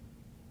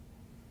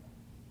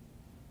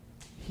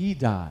 He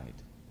died,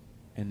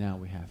 and now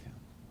we have him.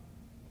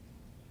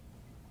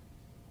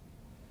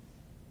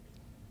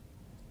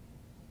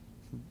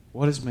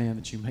 What is man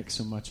that you make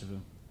so much of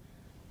him?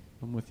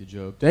 I'm with you,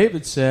 Job.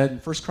 David said in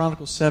 1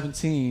 Chronicles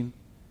 17,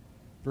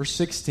 verse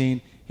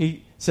 16,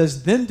 he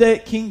says, "Then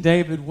King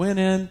David went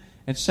in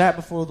and sat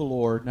before the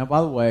Lord." Now, by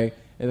the way,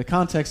 the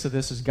context of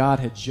this is God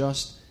had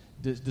just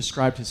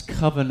described his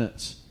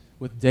covenant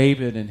with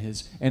David and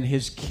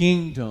his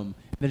kingdom,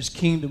 and that his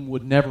kingdom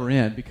would never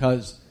end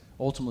because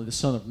ultimately the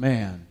Son of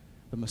Man,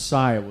 the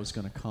Messiah, was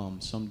going to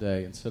come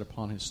someday and sit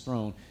upon his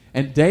throne.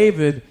 And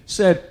David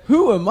said,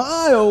 "Who am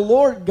I, O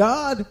Lord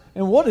God,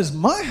 and what is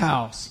my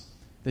house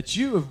that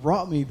you have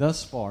brought me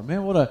thus far?"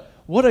 Man,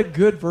 what a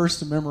good verse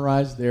to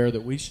memorize there,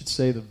 that we should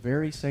say the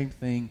very same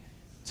thing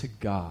to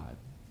God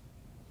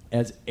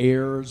as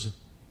heirs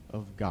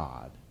of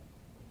God.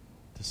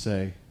 To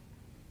say,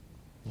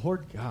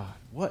 "Lord God,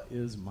 what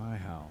is my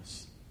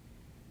house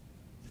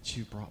that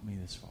you brought me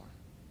this far?"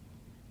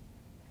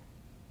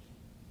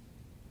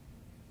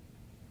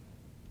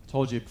 I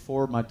told you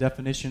before, my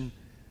definition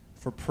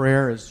for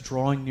prayer is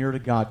drawing near to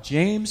God.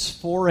 James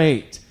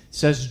 4:8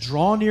 says,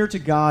 "Draw near to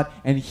God,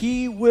 and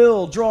he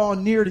will draw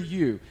near to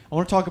you." I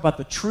want to talk about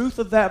the truth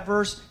of that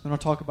verse, and I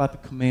want to talk about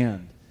the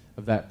command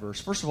of that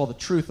verse. First of all, the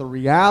truth, the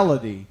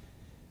reality.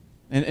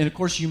 And of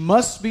course, you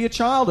must be a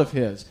child of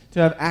his to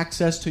have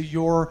access to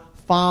your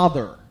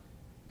Father.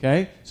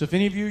 Okay? So if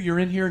any of you, you're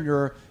in here and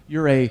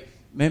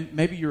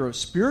maybe you're a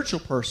spiritual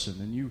person,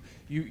 and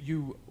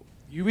you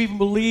even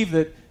believe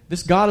that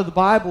this God of the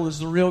Bible is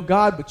the real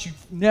God, but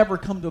you've never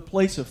come to a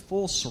place of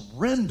full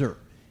surrender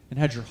and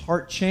had your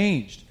heart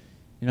changed,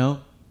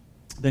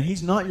 then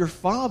He's not your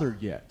Father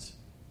yet.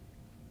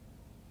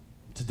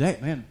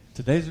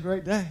 Today's a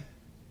great day.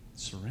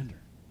 Surrender.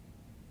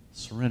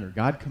 Surrender.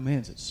 God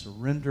commands it.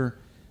 Surrender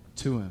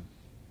to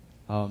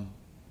Him.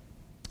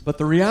 But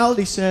the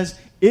reality says,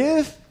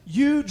 if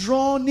you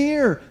draw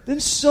near, then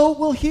so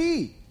will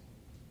He.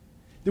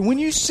 Then when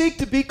you seek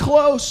to be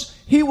close,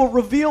 He will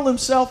reveal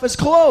Himself as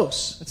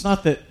close. It's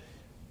not that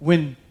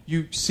when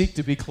you seek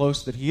to be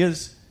close that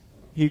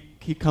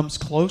He comes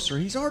closer.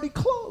 He's already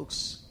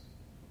close.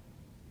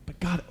 But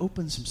God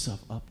opens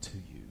Himself up to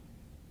you.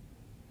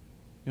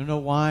 You know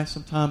why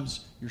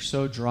sometimes you're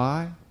so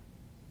dry?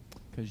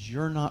 Because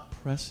you're not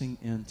pressing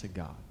into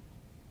God.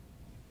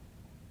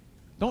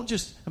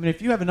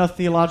 If you have enough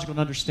theological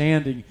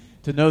understanding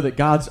to know that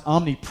God's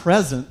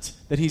omnipresent,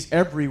 that He's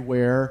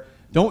everywhere,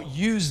 don't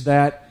use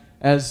that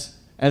as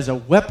a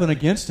weapon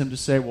against Him to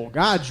say, well,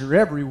 God, you're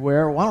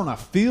everywhere. Why don't I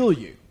feel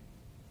you?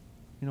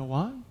 You know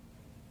why?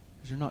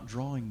 Because you're not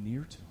drawing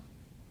near to Him.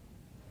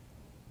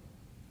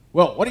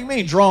 Well, what do you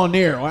mean drawing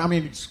near? Well,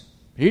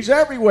 He's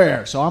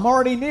everywhere, so I'm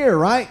already near,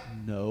 right?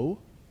 No.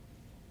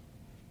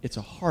 It's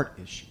a heart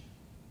issue.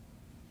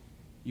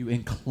 You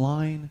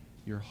incline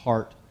your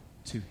heart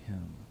to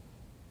Him.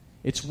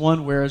 It's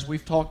one where, as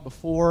we've talked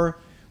before,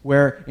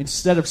 where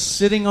instead of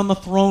sitting on the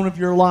throne of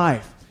your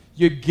life,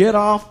 you get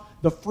off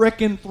the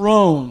frickin'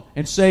 throne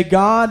and say,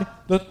 God,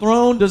 the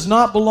throne does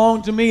not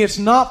belong to me. It's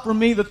not for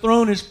me. The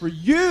throne is for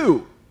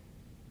you.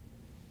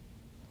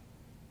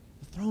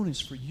 The throne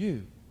is for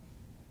you.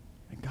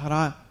 And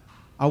God,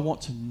 I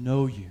want to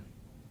know you.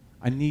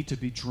 I need to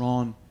be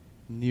drawn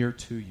near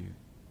to you.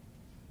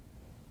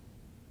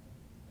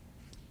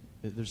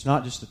 There's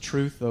not just the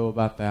truth, though,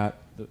 about that,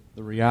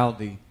 the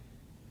reality,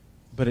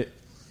 but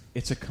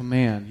it's a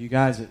command. You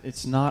guys,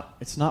 it's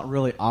not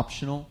really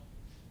optional.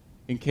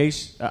 In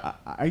case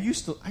I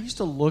used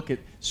to look at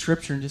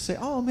Scripture and just say,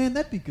 oh man,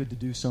 that'd be good to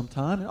do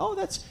sometime. And oh,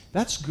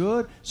 that's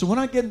good. So when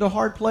I get into a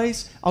hard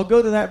place, I'll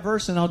go to that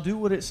verse and I'll do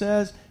what it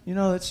says.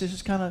 It's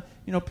just kind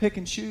of pick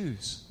and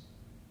choose.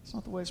 It's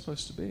not the way it's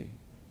supposed to be.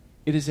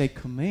 It is a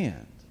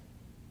command.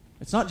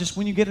 It's not just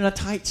when you get in a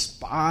tight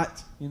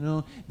spot,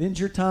 then's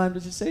your time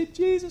to just say,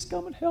 Jesus,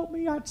 come and help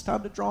me. It's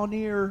time to draw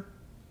near.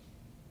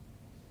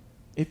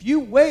 If you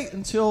wait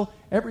until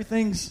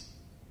everything's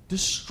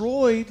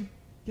destroyed,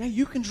 yeah,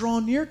 you can draw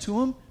near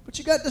to Him, but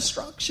you got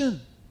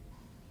destruction.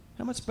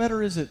 How much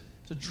better is it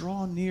to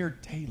draw near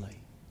daily?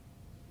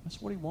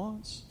 That's what He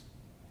wants.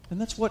 And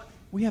that's what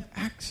we have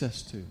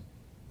access to.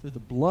 Through the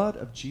blood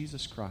of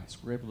Jesus Christ,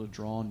 we're able to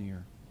draw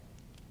near.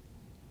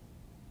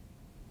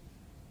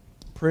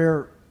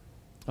 Prayer,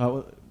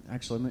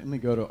 actually, let me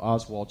go to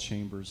Oswald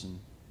Chambers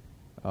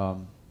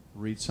and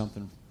read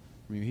something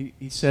from you.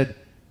 He said,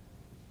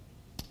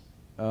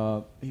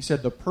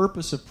 the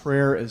purpose of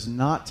prayer is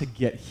not to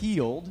get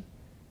healed,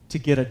 to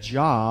get a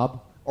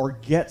job, or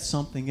get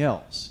something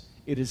else.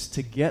 It is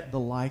to get the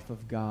life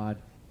of God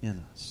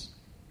in us.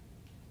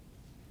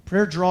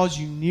 Prayer draws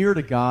you near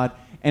to God,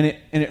 and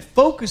it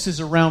focuses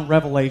around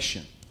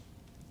revelation,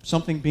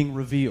 something being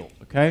revealed.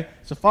 Okay?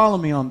 So follow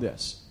me on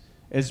this.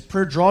 As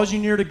prayer draws you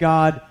near to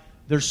God,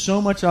 there's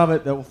so much of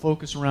it that will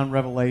focus around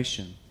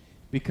revelation,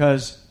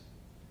 because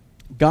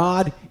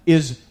God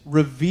is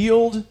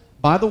revealed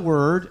by the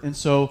Word, and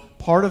so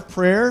part of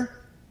prayer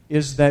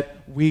is that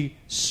we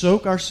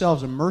soak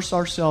ourselves, immerse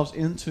ourselves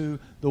into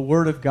the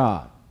Word of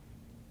God,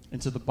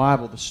 into the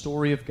Bible, the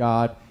story of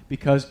God,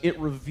 because it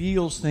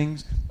reveals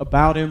things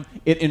about Him.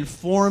 It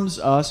informs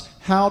us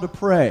how to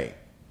pray.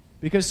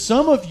 Because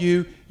some of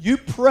you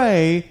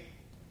pray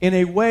in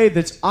a way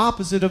that's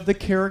opposite of the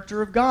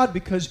character of God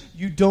because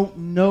you don't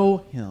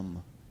know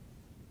Him.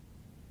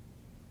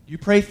 You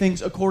pray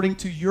things according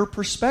to your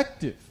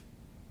perspective.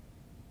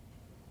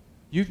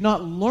 You've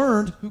not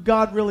learned who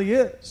God really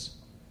is.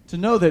 To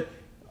know that,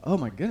 oh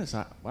my goodness,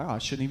 I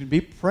shouldn't even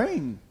be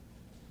praying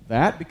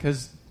that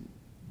because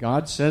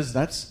God says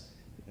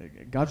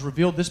God's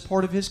revealed this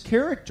part of His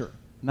character.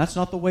 And that's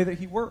not the way that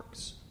He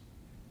works.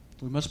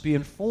 We must be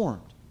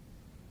informed.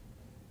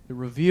 He's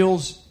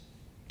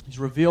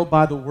revealed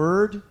by the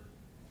Word,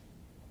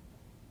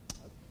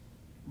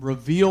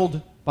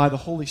 revealed by the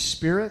Holy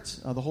Spirit.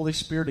 The Holy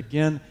Spirit,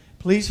 again,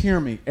 please hear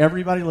me.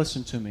 Everybody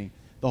listen to me.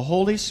 The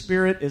Holy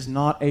Spirit is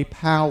not a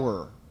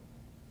power.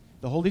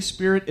 The Holy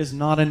Spirit is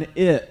not an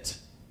it.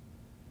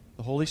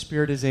 The Holy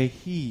Spirit is a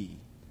He.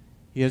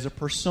 He is a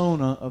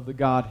persona of the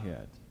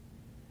Godhead.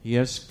 He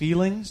has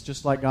feelings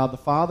just like God the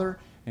Father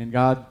and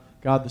God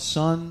the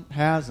Son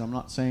has. I'm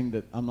not saying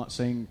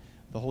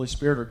the Holy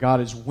Spirit or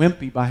God is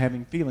wimpy by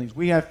having feelings.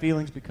 We have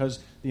feelings because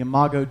the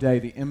Imago Dei,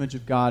 the image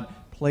of God,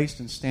 placed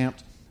and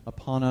stamped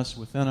upon us,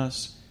 within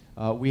us.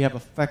 We have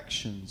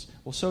affections.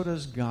 Well, so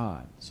does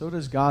God. So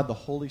does God, the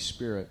Holy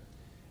Spirit.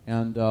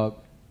 And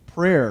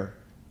prayer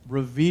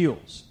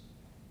reveals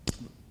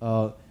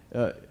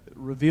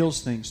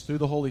things through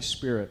the Holy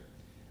Spirit.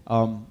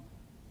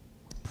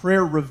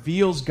 Prayer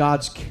reveals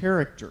God's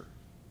character.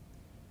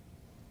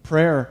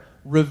 Prayer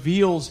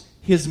reveals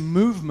His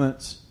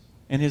movements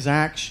and His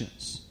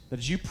actions. That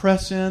as you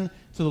press in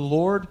to the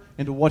Lord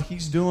and to what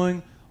He's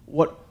doing,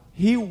 what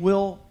He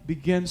will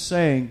begin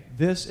saying,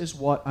 this is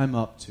what I'm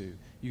up to.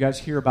 You guys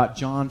hear about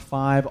John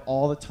 5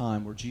 all the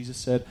time, where Jesus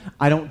said,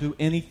 I don't do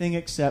anything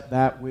except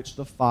that which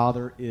the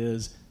Father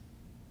is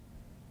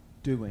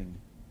doing.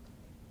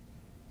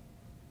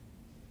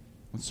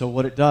 And so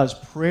what it does,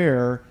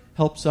 prayer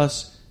helps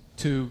us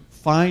to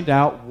find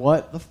out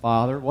what the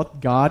Father,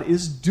 what God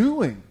is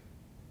doing.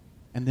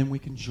 And then we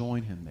can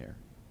join Him there.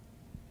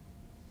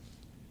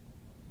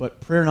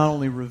 But prayer not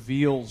only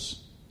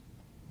reveals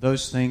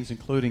those things,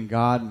 including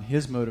God and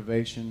His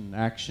motivation and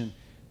action,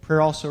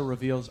 prayer also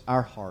reveals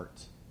our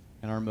heart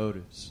and our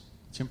motives.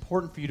 It's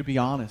important for you to be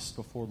honest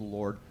before the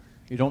Lord.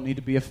 You don't need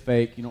to be a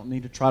fake. You don't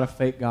need to try to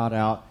fake God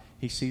out.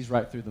 He sees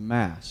right through the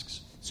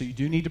masks. So you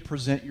do need to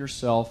present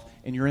yourself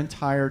in your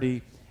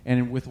entirety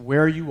and with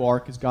where you are,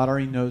 because God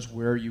already knows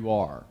where you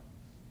are.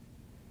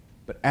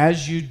 But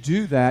as you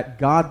do that,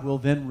 God will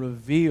then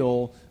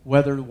reveal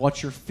whether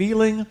what you're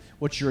feeling,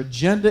 what your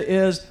agenda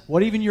is,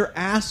 what even you're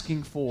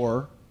asking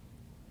for,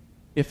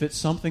 if it's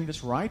something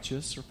that's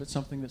righteous or if it's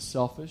something that's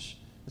selfish,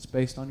 that's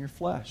based on your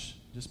flesh,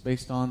 just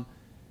based on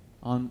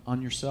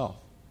yourself.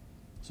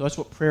 So that's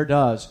what prayer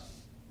does.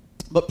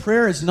 But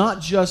prayer is not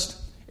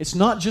just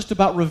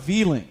about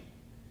revealing,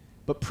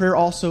 but prayer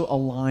also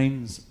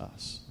aligns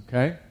us.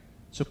 Okay?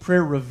 So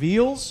prayer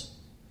reveals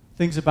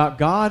things about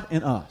God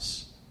and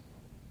us.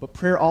 But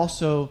prayer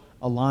also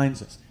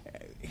aligns us.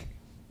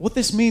 What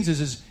this means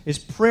is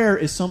prayer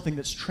is something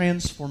that's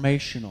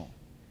transformational.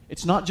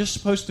 It's not just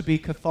supposed to be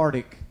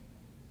cathartic.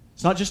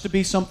 It's not just to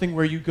be something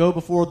where you go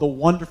before the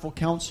wonderful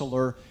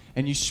counselor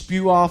and you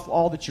spew off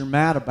all that you're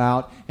mad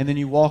about, and then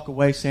you walk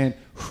away saying,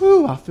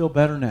 whew, I feel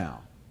better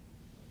now.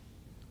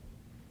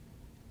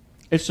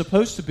 It's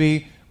supposed to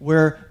be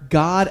where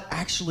God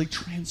actually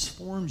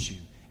transforms you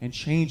and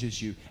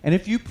changes you. And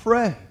if you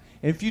pray,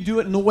 and if you do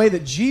it in the way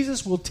that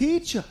Jesus will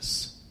teach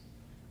us,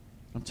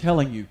 I'm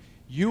telling you,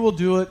 you will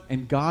do it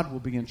and God will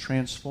begin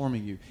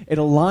transforming you. It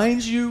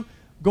aligns you,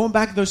 going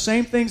back to those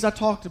same things I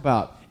talked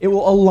about. It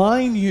will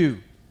align you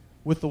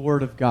with the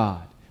Word of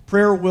God.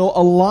 Prayer will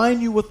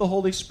align you with the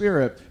Holy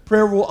Spirit.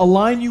 Prayer will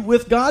align you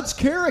with God's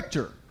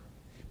character.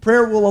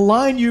 Prayer will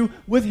align you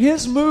with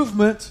His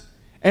movement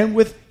and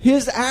with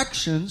His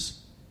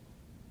actions.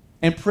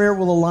 And prayer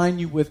will align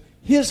you with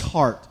His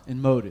heart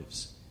and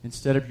motives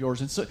instead of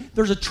yours. And so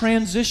there's a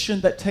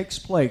transition that takes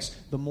place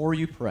the more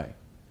you pray.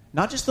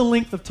 Not just the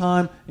length of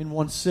time in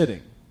one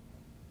sitting,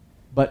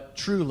 but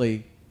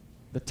truly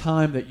the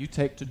time that you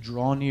take to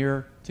draw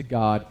near to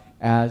God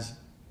as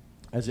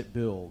it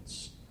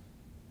builds.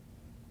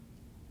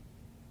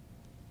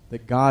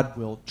 That God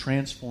will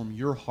transform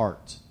your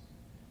heart.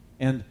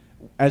 And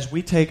as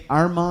we take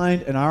our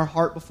mind and our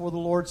heart before the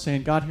Lord,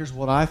 saying, God, here's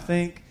what I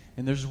think,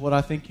 and this is what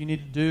I think you need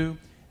to do,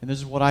 and this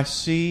is what I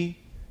see,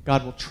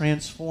 God will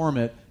transform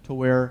it to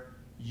where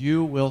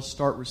you will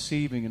start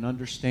receiving and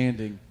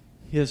understanding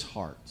His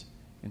heart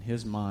and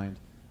His mind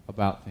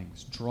about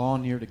things. Draw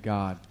near to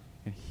God,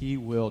 and He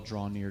will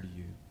draw near to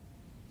you.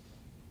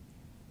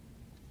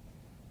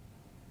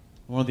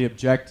 One of the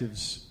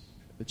objectives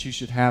that you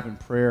should have in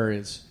prayer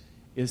is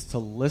to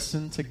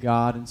listen to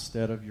God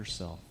instead of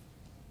yourself.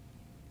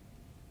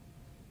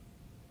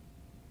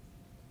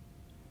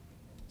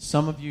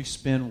 Some of you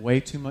spend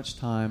way too much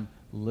time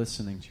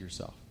listening to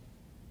yourself.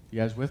 You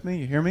guys with me?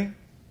 You hear me? You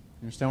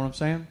understand what I'm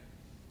saying?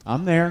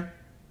 I'm there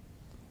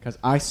because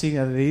I see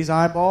out of these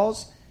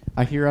eyeballs,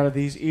 I hear out of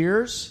these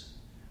ears,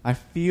 I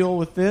feel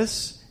with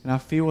this, and I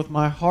feel with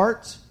my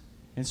heart.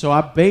 And so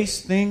I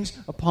base things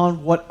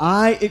upon what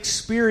I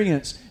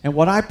experience and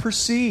what I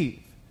perceive.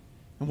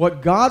 And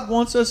what God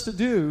wants us to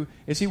do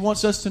is He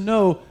wants us to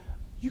know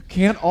you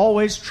can't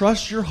always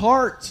trust your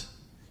heart.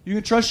 You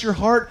can trust your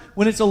heart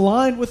when it's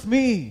aligned with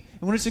me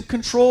and when it's in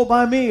control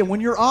by me. And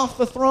when you're off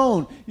the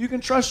throne, you can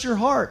trust your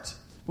heart.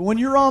 But when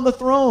you're on the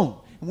throne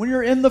and when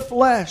you're in the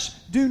flesh,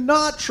 do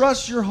not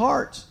trust your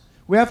heart.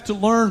 We have to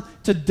learn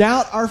to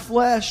doubt our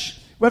flesh.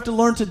 We have to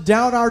learn to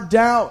doubt our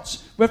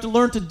doubts. We have to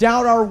learn to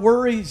doubt our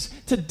worries,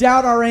 to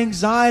doubt our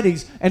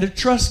anxieties, and to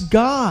trust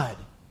God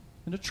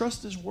and to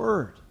trust His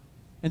Word.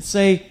 And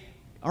say,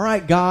 all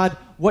right, God,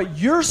 what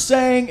you're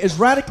saying is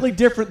radically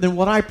different than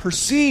what I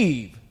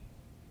perceive.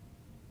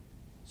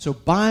 So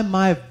by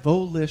my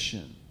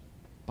volition,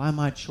 by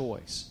my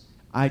choice,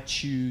 I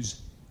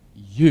choose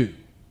you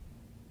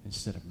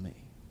instead of me.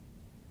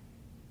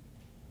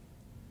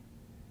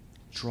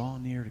 Draw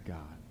near to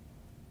God,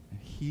 and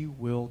He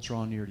will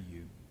draw near to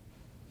you.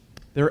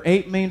 There are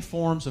 8 main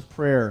forms of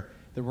prayer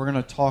that we're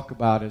going to talk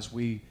about as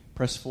we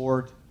press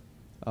forward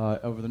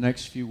over the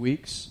next few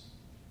weeks.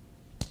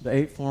 The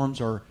 8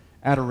 forms are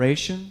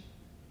adoration,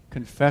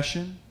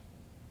 confession,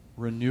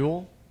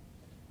 renewal,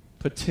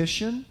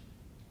 petition,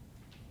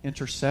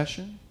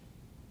 intercession,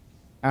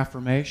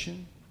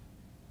 affirmation,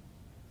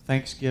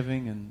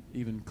 thanksgiving, and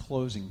even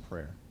closing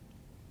prayer.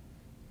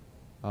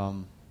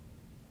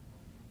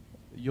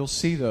 you'll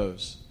see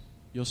those.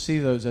 You'll see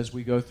those as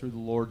we go through the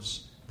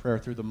Lord's Prayer,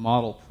 through the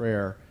model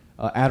prayer.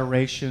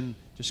 Adoration,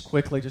 just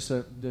quickly, just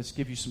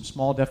give you some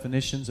small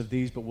definitions of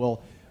these, but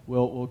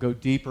we'll go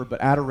deeper. But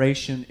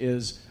adoration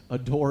is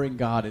adoring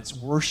God. It's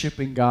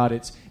worshiping God.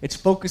 It's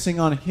focusing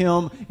on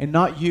Him and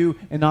not you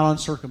and not on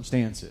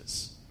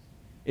circumstances.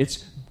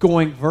 It's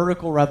going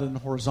vertical rather than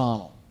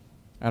horizontal.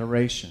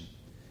 Adoration.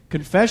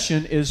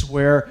 Confession is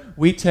where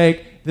we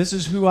take, this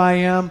is who I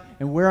am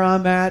and where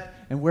I'm at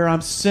and where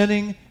I'm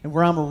sinning and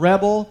where I'm a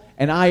rebel,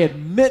 and I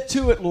admit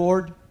to it,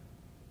 Lord.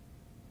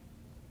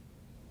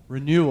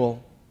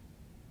 Renewal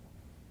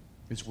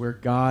is where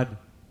God,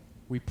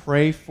 we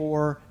pray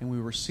for and we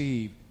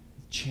receive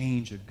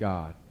change of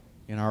God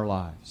in our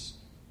lives.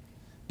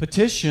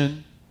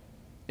 Petition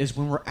is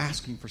when we're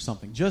asking for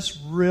something. Just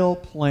real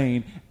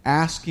plain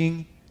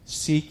asking,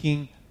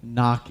 seeking,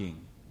 knocking.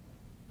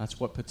 That's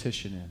what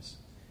petition is.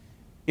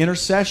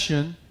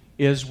 Intercession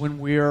is when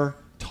we're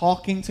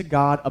talking to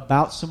God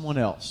about someone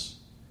else.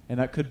 And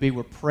that could be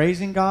we're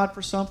praising God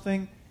for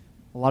something.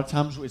 A lot of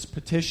times it's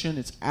petition,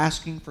 it's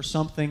asking for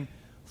something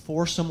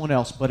for someone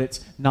else, but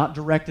it's not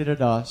directed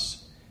at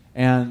us.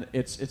 And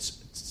it's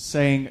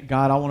saying,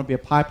 God, I want to be a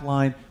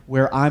pipeline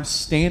where I'm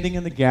standing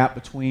in the gap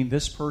between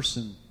this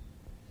person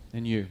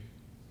and you.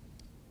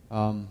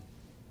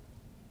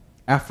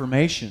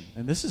 Affirmation,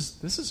 and this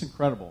is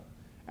incredible.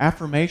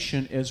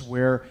 Affirmation is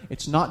where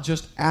it's not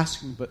just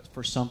asking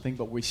for something,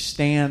 but we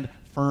stand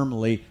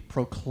firmly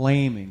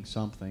proclaiming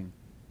something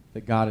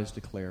that God has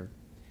declared.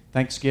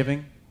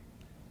 Thanksgiving,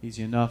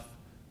 easy enough,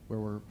 where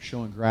we're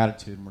showing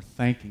gratitude and we're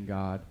thanking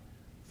God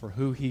for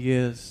who He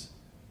is,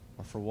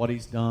 or for what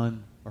He's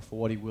done, or for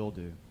what He will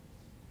do.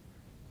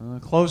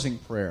 Closing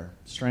prayer,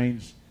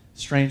 strange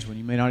one.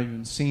 You may not have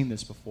even seen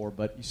this before,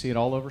 but you see it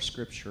all over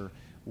Scripture,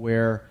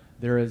 where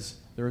there is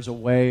a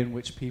way in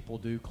which people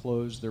do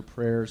close their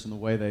prayers and the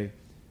way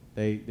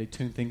they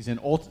tune things in.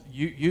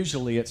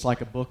 Usually it's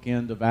like a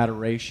bookend of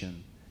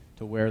adoration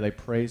to where they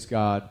praise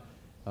God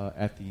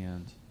at the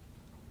end.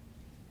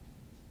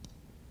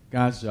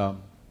 Guys,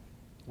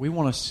 we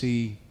want to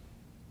see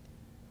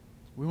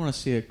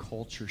a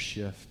culture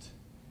shift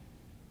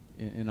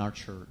in our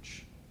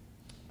church.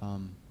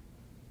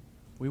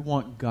 We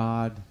want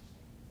God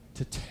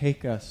to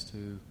take us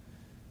to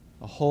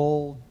a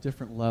whole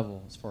different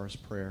level as far as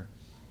prayer.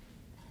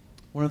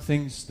 One of the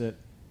things that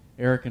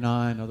Eric and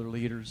I and other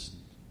leaders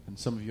and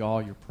some of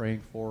y'all you're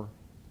praying for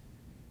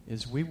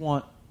is we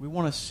want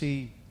to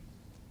see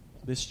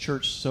this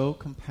church so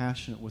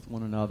compassionate with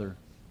one another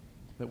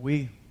that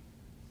we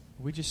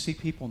just see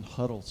people in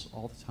huddles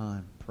all the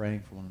time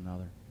praying for one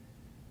another.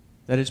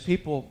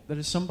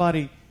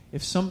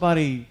 If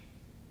somebody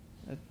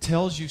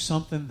tells you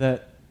something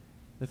that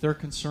they're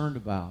concerned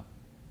about,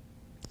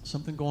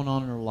 something going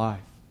on in their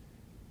life,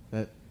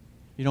 that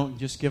you don't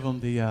just give them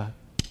the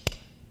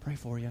pray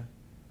for you.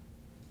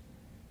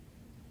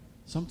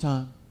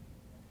 Sometime,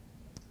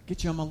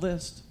 get you on my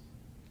list.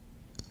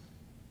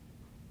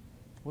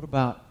 What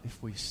about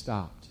if we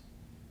stopped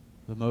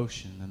the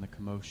motion and the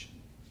commotion?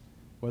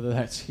 Whether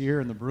that's here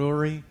in the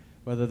brewery,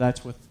 whether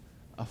that's with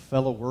a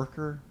fellow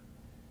worker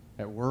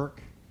at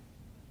work,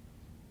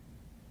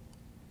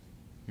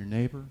 your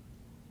neighbor,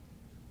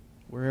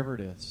 wherever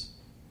it is.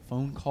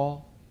 Phone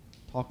call,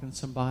 talking to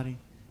somebody.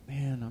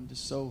 Man, I'm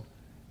just so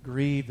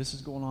grieved. This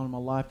is going on in my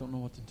life. Don't know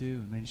what to do.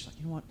 And then you're like,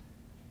 you know what?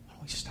 Why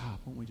don't we stop?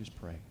 Why don't we just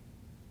pray?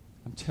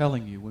 I'm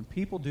telling you, when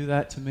people do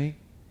that to me,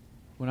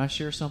 when I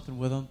share something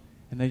with them,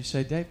 and they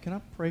say, Dave, can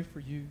I pray for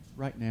you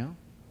right now?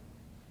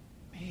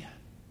 Man,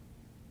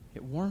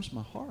 it warms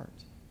my heart.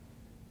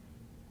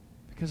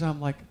 Because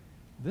I'm like,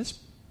 this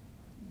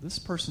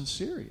person's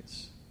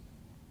serious.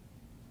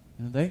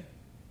 And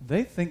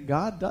they think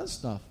God does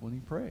stuff when He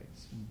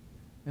prays.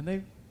 And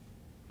they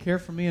care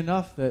for me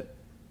enough that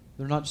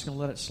they're not just going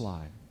to let it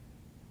slide.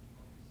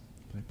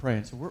 They pray.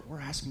 And so we're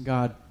asking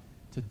God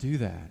to do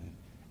that.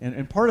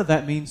 And part of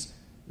that means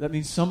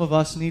some of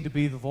us need to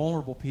be the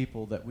vulnerable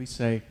people that we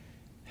say,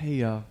 hey,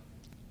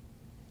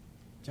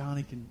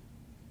 Johnny,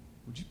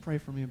 would you pray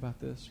for me about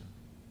this?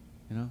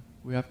 Or,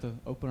 we have to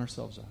open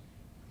ourselves up.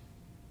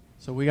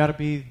 So we got to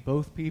be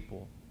both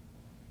people.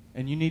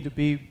 And you need to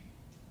be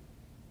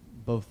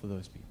both of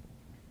those people.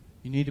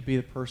 You need to be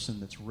the person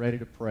that's ready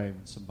to pray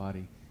when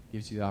somebody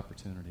gives you the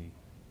opportunity.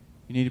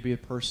 You need to be a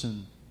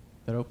person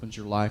that opens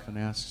your life and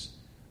asks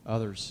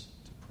others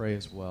to pray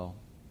as well.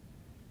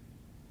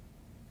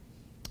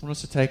 I want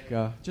us to take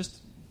we're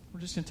just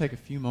going to take a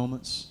few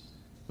moments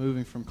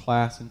moving from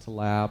class into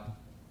lab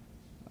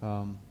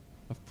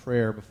of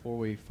prayer before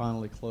we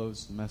finally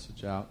close the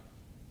message out.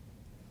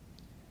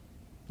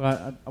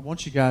 But I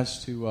want you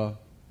guys to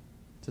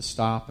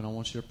stop, and I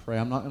want you to pray.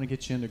 I'm not going to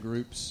get you into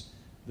groups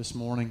this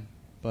morning,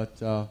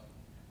 but I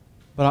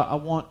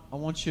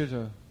want you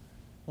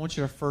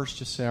to first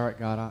just say, all right,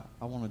 God,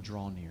 I want to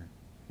draw near.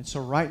 And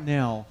so right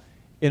now,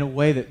 in a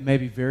way that may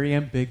be very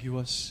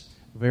ambiguous,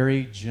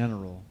 very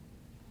general,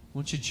 I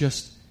want you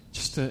just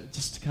to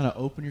kind of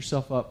open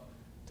yourself up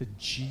to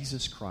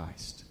Jesus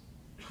Christ.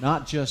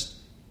 Not just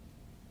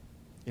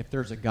if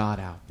there's a God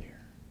out there.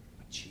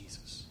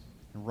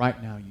 And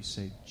right now you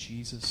say,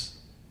 Jesus,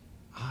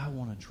 I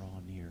want to draw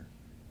near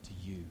to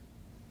you.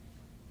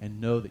 And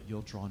know that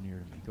you'll draw near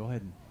to me. Go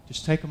ahead and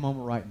just take a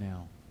moment right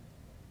now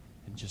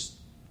and just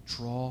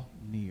draw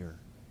near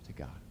to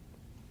God.